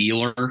everyday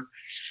dealer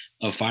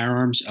of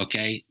firearms.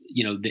 Okay.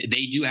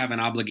 They do have an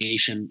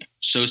obligation,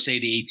 so say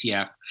the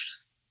ATF,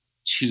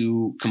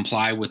 to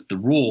comply with the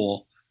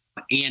rule.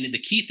 And the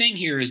key thing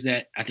here is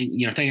that I think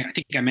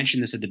I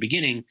mentioned this at the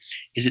beginning,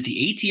 is that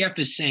the ATF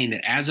is saying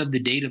that as of the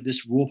date of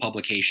this rule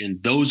publication,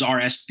 those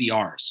are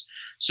SBRs.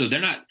 So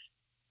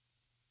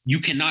you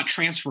cannot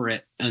transfer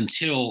it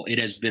until it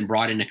has been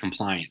brought into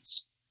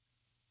compliance.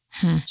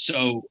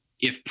 So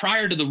if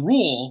prior to the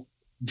rule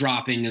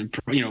dropping,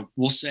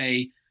 we'll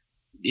say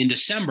in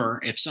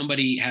December, if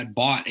somebody had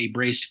bought a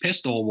braced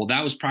pistol, well,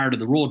 that was prior to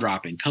the rule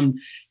dropping. Come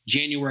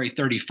January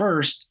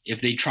 31st,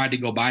 if they tried to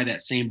go buy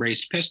that same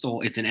braced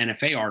pistol, it's an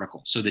NFA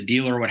article. So the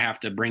dealer would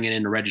have to bring it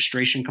into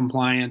registration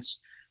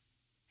compliance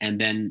and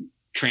then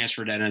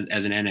transfer that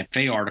as an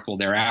NFA article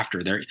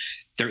thereafter.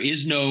 There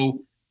is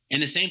no.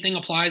 And the same thing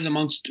applies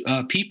amongst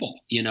people,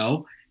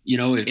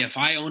 if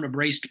I own a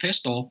braced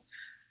pistol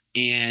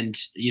and,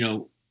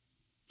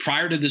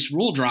 prior to this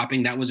rule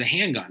dropping, that was a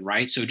handgun,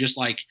 right? So just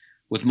like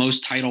with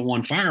most Title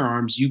I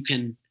firearms, you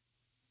can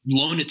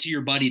loan it to your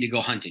buddy to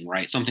go hunting,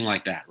 right? Something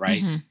like that,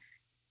 right? Mm-hmm.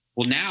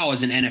 Well, now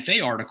as an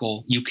NFA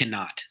article, you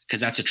cannot,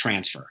 because that's a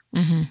transfer.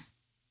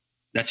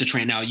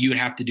 Mm-hmm. Now you would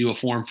have to do a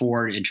Form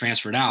 4 and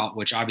transfer it out,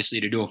 which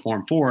obviously to do a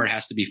Form 4, it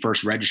has to be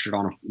first registered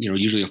on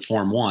usually a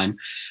Form 1.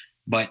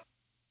 But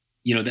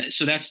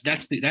so that's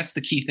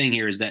the key thing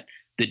here, is that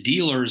the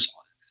dealers,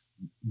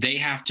 they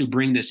have to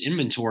bring this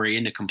inventory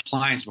into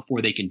compliance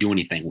before they can do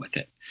anything with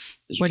it.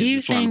 What do you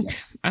think?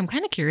 I'm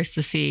kind of curious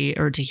to see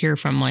or to hear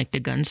from the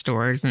gun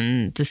stores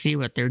and to see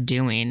what they're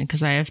doing,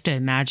 because I have to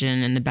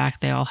imagine in the back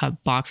they all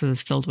have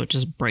boxes filled with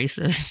just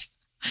braces,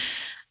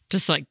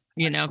 just kind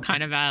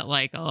of at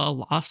a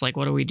loss.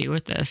 What do we do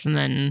with this? And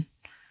then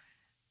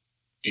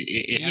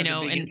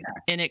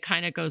and it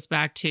kind of goes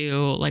back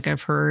to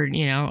I've heard,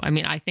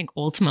 I think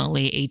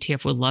ultimately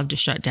ATF would love to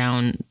shut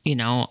down,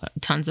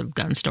 tons of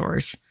gun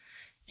stores.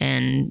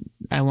 And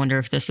I wonder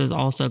if this is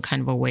also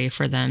kind of a way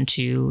for them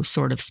to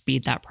sort of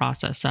speed that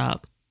process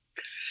up.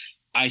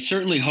 I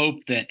certainly hope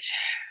that,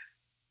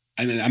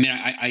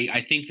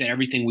 I think that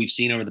everything we've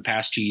seen over the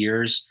past 2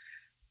 years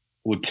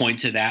would point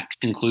to that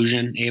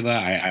conclusion,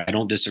 Ava. I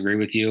don't disagree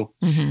with you.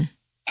 Mm-hmm.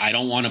 I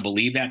don't want to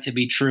believe that to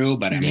be true,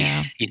 but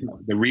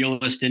the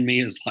realist in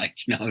me is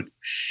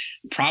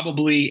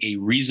probably a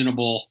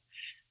reasonable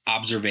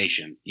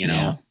observation,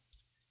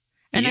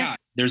 And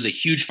there's a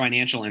huge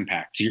financial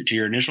impact to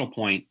your initial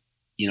point.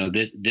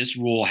 This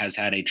rule has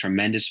had a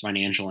tremendous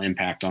financial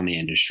impact on the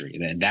industry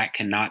that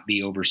cannot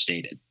be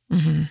overstated.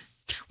 Mm-hmm.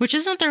 Which,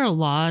 isn't there a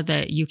law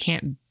that you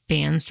can't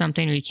ban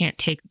something or you can't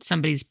take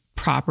somebody's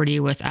property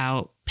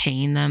without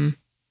paying them?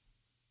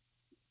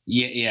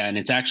 Yeah, and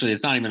it's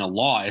not even a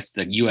law. It's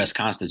the U.S.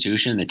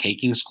 Constitution, the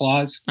Takings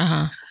Clause.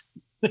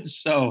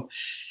 So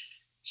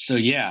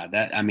yeah,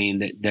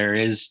 there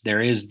is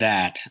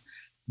that.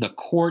 The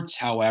courts,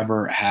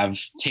 however, have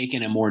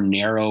taken a more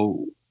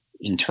narrow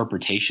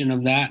interpretation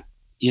of that.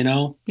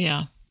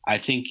 Yeah. I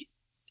think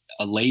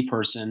a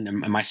layperson,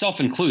 and myself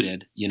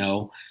included,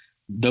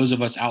 those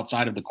of us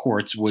outside of the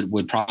courts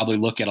would probably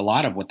look at a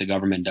lot of what the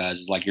government does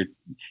is like, you're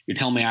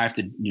telling me I have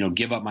to,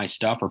 give up my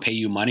stuff or pay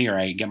you money or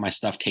I get my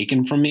stuff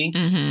taken from me.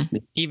 Mm-hmm.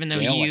 Even though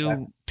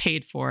you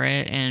paid for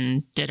it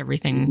and did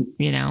everything,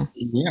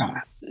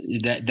 Yeah.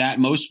 That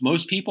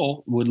most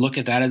people would look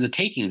at that as a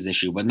takings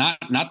issue, but not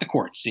the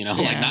courts,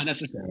 like not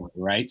necessarily.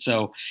 Right.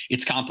 So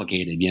it's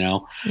complicated,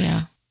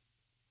 Yeah.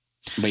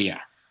 But yeah.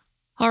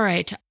 All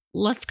right.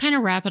 Let's kind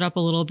of wrap it up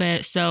a little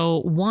bit.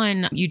 So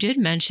one, you did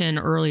mention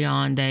early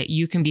on that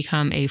you can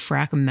become a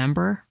FRAC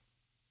member.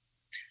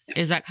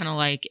 Is that kind of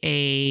like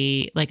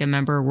a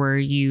member where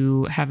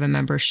you have a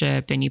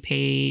membership and you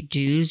pay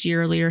dues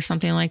yearly or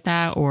something like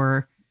that?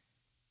 Or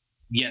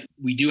yeah,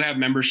 we do have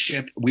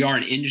membership. We are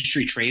an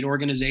industry trade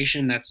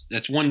organization.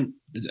 That's one.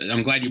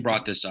 I'm glad you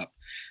brought this up.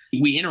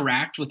 We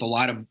interact with a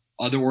lot of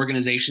other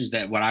organizations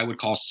that what I would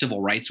call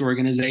civil rights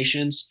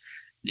organizations.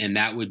 And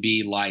that would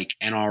be like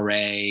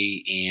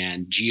NRA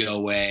and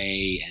GOA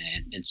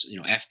and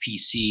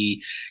FPC.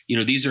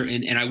 These are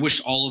and I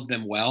wish all of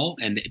them well.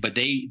 But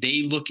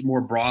they look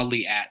more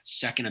broadly at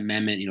Second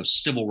Amendment,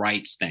 civil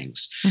rights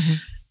things. Mm-hmm.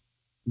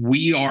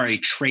 We are a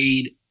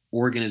trade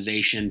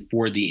organization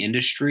for the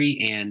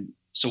industry, and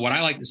so what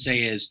I like to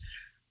say is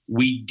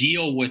we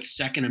deal with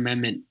Second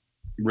Amendment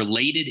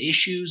related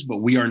issues,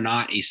 but we are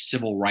not a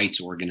civil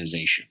rights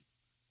organization.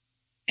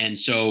 And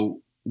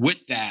so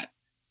with that,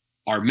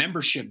 our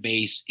membership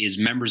base is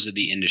members of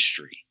the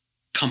industry,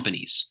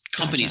 companies.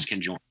 Companies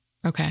can join.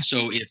 Okay.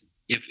 So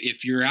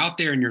if you're out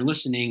there and you're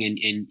listening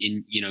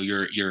and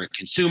you're a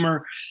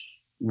consumer,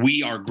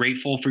 we are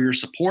grateful for your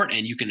support,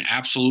 and you can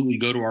absolutely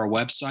go to our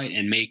website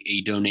and make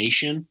a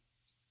donation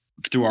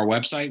through our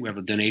website. We have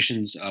a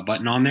donations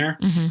button on there,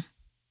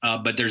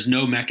 but there's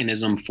no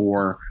mechanism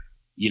for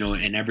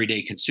an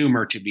everyday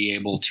consumer to be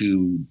able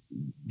to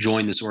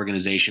join this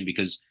organization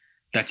because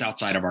that's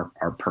outside of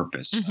our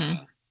purpose.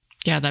 Mm-hmm.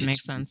 Yeah, that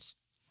makes sense.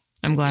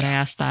 I'm glad I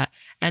asked that.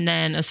 And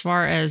then as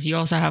far as you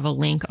also have a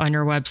link on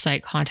your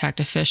website, contact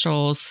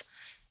officials,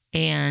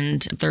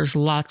 and there's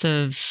lots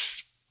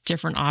of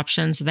different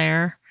options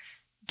there.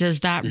 Does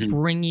that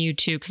bring you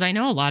to, because I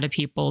know a lot of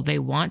people, they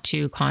want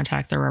to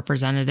contact their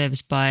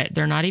representatives, but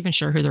they're not even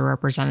sure who their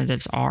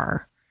representatives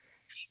are.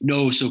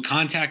 No, so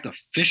contact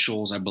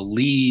officials, I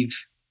believe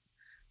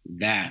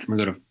that, I'm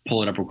going to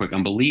pull it up real quick.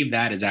 I believe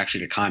that is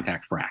actually to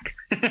contact FRAC.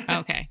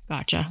 Okay,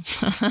 gotcha.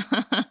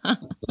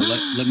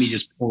 let me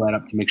just pull that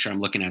up to make sure I'm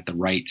looking at the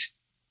right.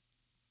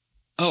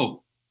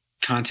 Oh,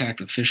 contact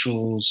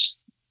officials.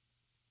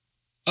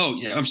 Oh,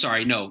 yeah, I'm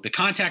sorry. No, the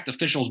contact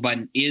officials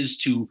button is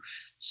to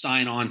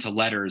sign on to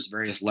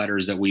various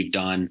letters that we've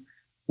done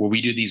where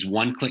we do these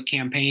one-click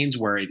campaigns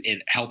where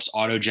it helps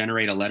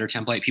auto-generate a letter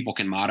template. People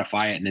can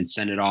modify it and then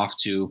send it off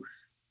to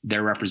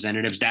their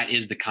representatives. That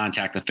is the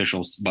contact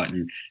officials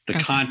button.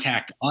 The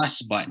contact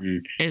us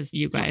button is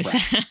you guys.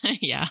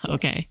 Yeah.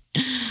 Okay.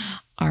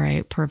 All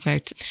right.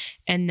 Perfect.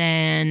 And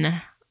then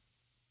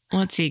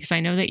let's see, because I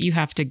know that you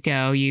have to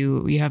go.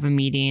 You have a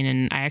meeting,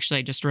 and I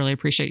just really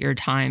appreciate your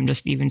time,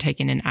 just even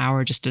taking an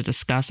hour just to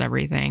discuss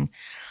everything.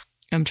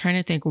 I'm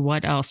trying to think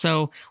what else.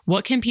 So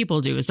what can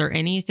people do? Is there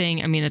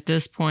anything, at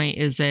this point,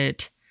 is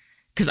it,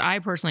 because I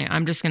personally,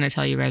 I'm just going to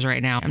tell you guys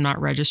right now, I'm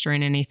not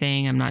registering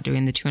anything. I'm not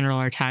doing the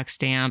 $200 tax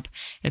stamp.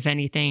 If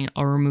anything,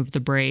 I'll remove the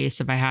brace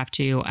if I have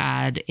to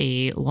add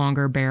a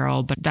longer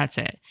barrel, but that's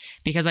it.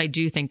 Because I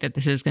do think that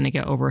this is going to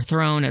get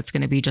overthrown. It's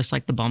going to be just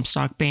like the bump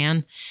stock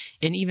ban.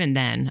 And even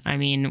then,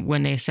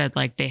 when they said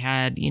like they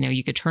had,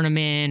 you could turn them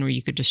in or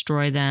you could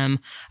destroy them,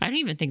 I don't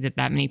even think that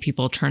many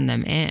people turned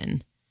them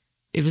in.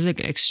 It was an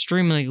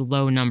extremely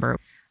low number.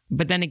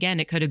 But then again,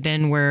 it could have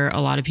been where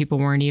a lot of people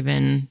weren't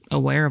even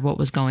aware of what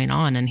was going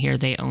on, and here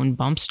they own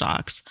bump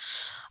stocks.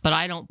 But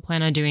I don't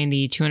plan on doing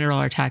the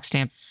 $200 tax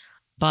stamp.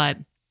 But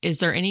is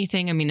there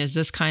anything, is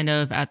this kind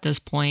of, at this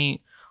point,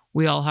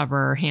 we all have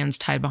our hands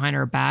tied behind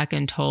our back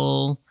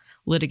until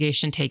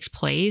litigation takes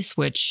place,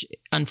 which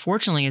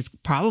unfortunately is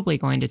probably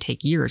going to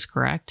take years,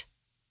 correct?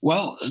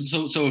 Well,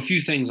 so a few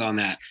things on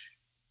that.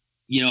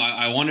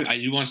 I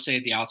do want to say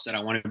at the outset,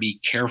 I want to be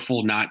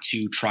careful not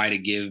to try to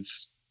give,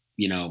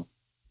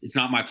 it's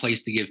not my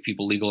place to give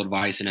people legal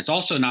advice. And it's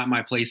also not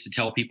my place to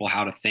tell people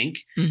how to think.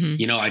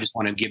 Mm-hmm. I just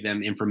want to give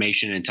them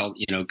information and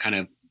kind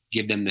of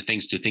give them the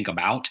things to think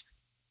about.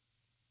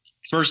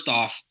 First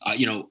off,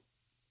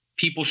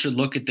 people should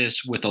look at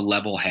this with a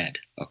level head,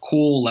 a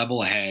cool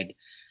level head,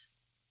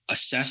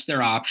 assess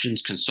their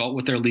options, consult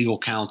with their legal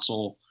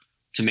counsel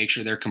to make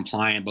sure they're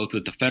compliant both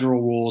with the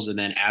federal rules and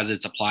then as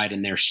it's applied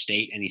in their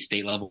state, any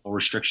state level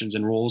restrictions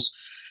and rules.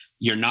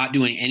 You're not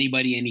doing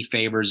anybody any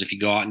favors if you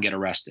go out and get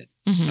arrested.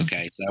 Mm-hmm.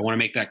 Okay. So I want to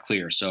make that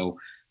clear. So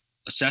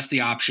assess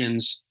the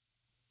options,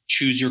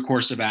 choose your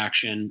course of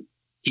action,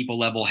 keep a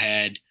level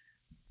head.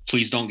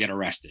 Please don't get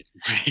arrested.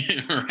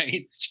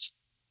 Right?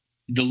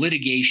 The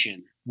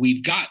litigation,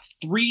 we've got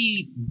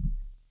 3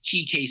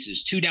 key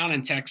cases, 2 down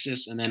in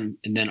Texas, and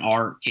then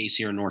our case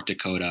here in North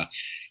Dakota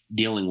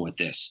dealing with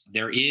this.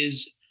 There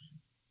is,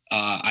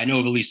 I know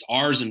of at least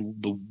ours and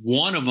the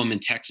one of them in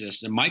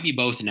Texas, it might be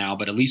both now,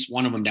 but at least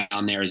one of them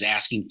down there is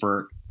asking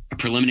for a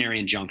preliminary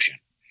injunction.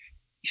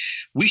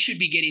 We should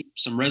be getting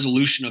some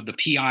resolution of the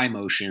PI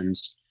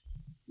motions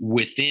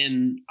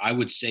within, I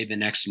would say, the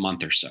next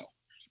month or so.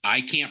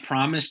 I can't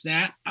promise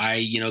that.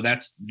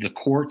 That's the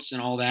courts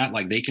and all that,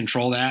 like they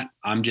control that.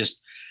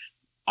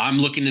 I'm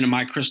looking into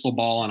my crystal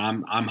ball,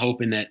 and I'm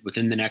hoping that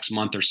within the next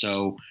month or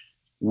so,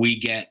 we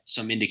get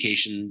some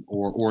indication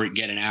or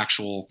get an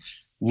actual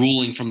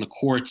ruling from the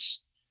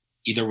courts,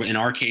 either in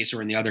our case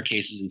or in the other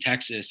cases in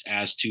Texas,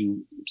 as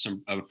to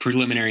a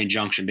preliminary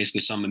injunction,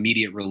 basically some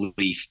immediate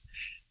relief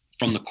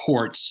from the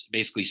courts,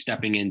 basically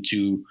stepping in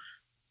to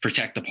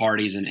protect the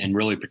parties and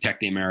really protect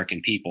the American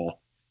people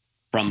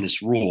from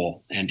this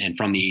rule and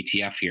from the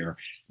ATF here.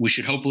 We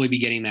should hopefully be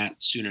getting that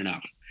soon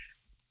enough.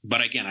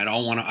 But again, I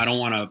don't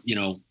want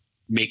to,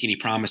 make any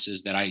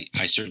promises that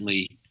I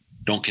certainly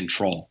don't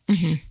control.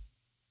 Mm-hmm.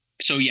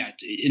 So yeah,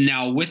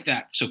 now with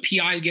that, so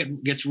PI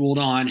gets ruled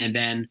on, and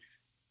then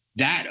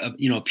that,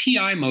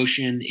 PI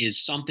motion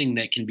is something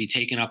that can be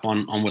taken up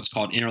on what's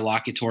called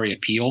interlocutory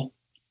appeal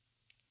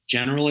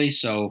generally.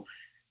 So,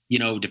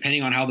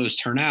 depending on how those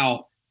turn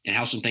out and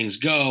how some things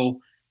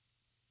go,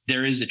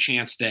 there is a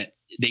chance that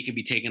they can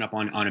be taken up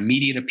on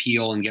immediate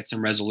appeal and get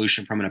some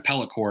resolution from an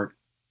appellate court.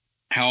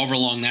 However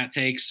long that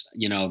takes,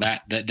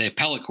 that the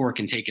appellate court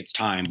can take its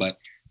time,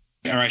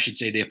 or I should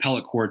say the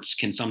appellate courts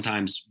can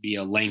sometimes be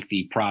a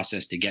lengthy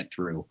process to get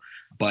through.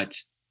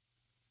 But,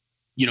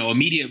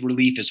 immediate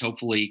relief is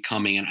hopefully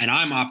coming. And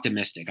I'm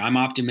optimistic. I'm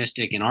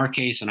optimistic in our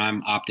case, and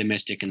I'm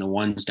optimistic in the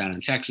ones down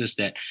in Texas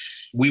that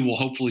we will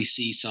hopefully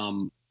see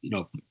some,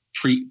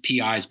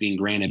 PIs being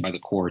granted by the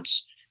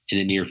courts in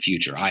the near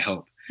future. I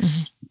hope.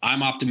 Mm-hmm.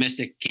 I'm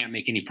optimistic. Can't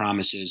make any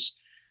promises.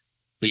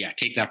 But yeah,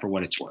 take that for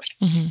what it's worth.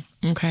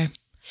 Mm-hmm. Okay.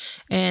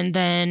 And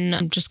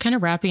then just kind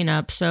of wrapping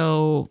up.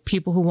 So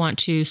people who want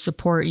to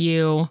support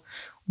you,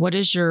 what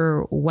is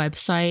your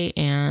website?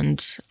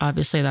 And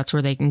obviously that's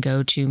where they can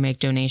go to make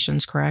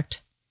donations,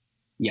 correct?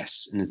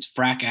 Yes. And it's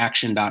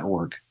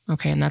fracaction.org.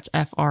 Okay. And that's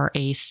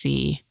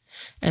FRAC.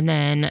 And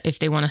then if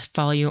they want to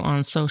follow you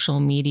on social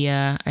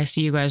media, I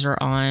see you guys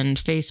are on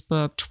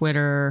Facebook,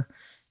 Twitter,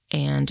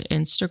 and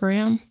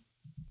Instagram.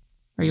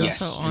 Are you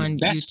also on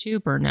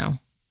YouTube or no?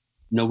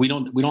 No, we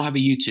don't have a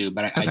YouTube,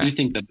 but I do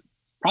think that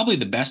probably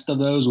the best of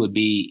those would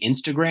be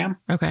Instagram.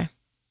 Okay.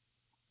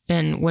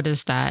 And what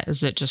is that?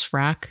 Is it just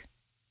Frac?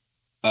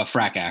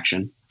 Frac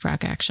Action.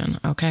 Frac Action.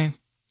 Okay.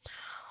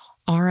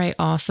 All right.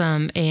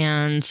 Awesome.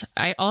 And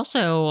I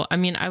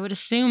would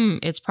assume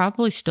it's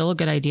probably still a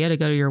good idea to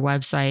go to your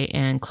website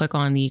and click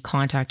on the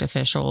contact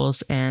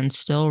officials and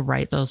still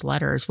write those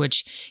letters,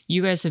 which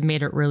you guys have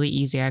made it really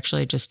easy. I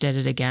actually just did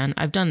it again.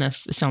 I've done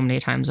this so many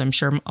times. I'm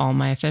sure all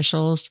my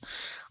officials,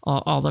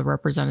 all the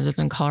representatives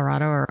in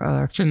Colorado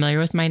are familiar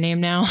with my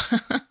name now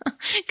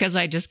because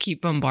I just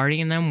keep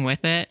bombarding them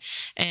with it.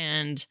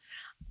 And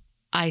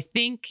I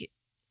think,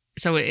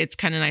 so it's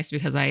kind of nice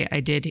because I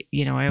did,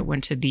 I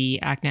went to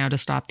the Act Now to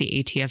Stop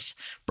the ATF's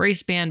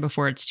brace ban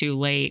before it's too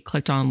late,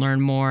 clicked on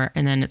learn more.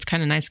 And then it's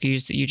kind of nice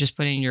because you just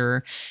put in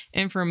your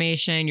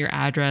information, your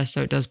address.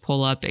 So it does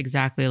pull up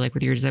exactly like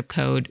with your zip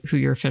code, who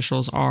your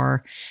officials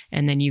are.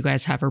 And then you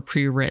guys have a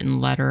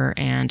pre-written letter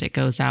and it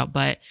goes out.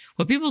 But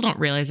what people don't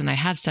realize, and I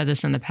have said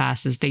this in the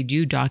past, is they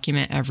do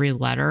document every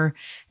letter.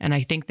 And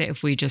I think that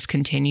if we just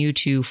continue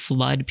to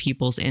flood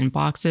people's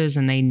inboxes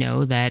and they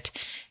know that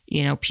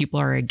people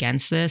are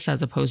against this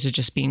as opposed to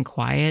just being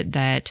quiet,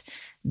 that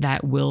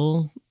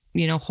will,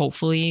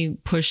 hopefully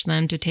push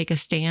them to take a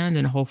stand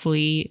and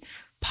hopefully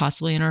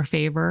possibly in our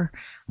favor,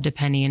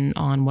 depending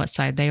on what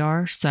side they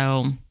are.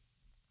 So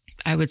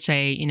I would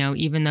say,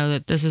 even though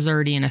that this is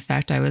already in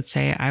effect, I would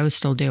say I would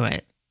still do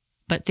it.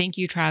 But thank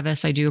you,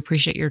 Travis. I do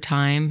appreciate your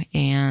time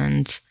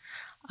and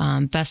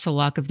best of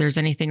luck. If there's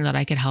anything that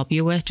I could help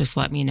you with, just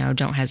let me know.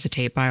 Don't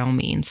hesitate by all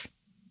means.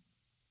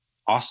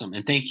 Awesome.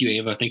 And thank you,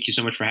 Ava. Thank you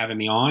so much for having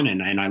me on.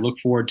 And I look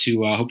forward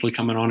to hopefully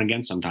coming on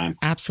again sometime.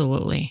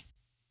 Absolutely.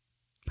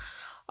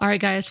 All right,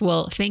 guys.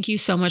 Well, thank you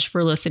so much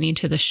for listening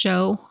to the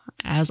show.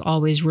 As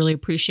always, really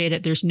appreciate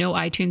it. There's no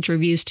iTunes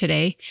reviews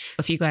today.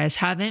 If you guys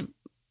haven't,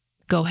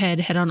 go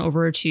ahead, head on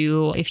over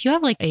to, if you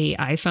have like a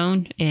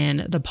iPhone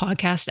in the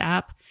podcast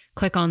app,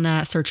 click on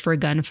that, search for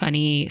Gun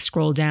Funny,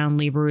 scroll down,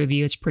 leave a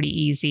review. It's pretty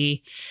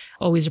easy.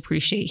 Always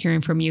appreciate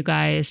hearing from you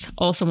guys.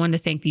 Also want to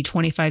thank the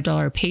 $25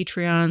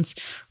 Patreons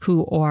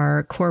who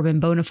are Corbin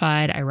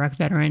Bonafide, Iraq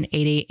Veteran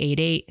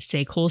 8888,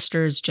 Say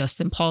Holsters,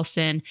 Justin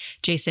Paulson,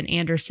 Jason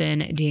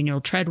Anderson,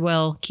 Daniel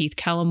Treadwell, Keith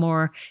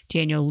Callamore,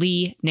 Daniel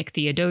Lee, Nick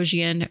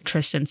Theodosian,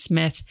 Tristan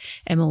Smith,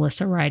 and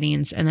Melissa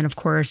Ridings. And then, of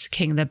course,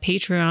 King of the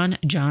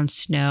Patreon, Jon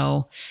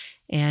Snow.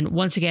 And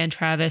once again,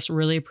 Travis,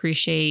 really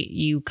appreciate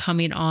you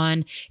coming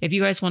on. If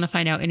you guys want to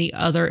find out any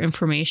other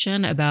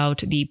information about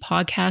the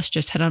podcast,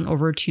 just head on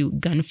over to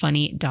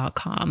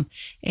gunfunny.com.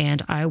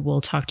 And I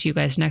will talk to you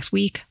guys next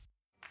week.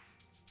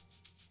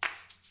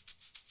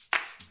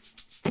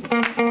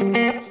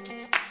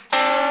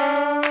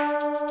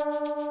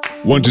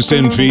 Want to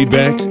send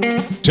feedback?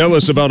 Tell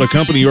us about a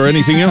company or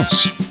anything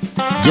else.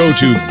 Go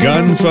to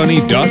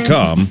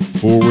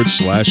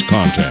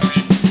gunfunny.com/contact.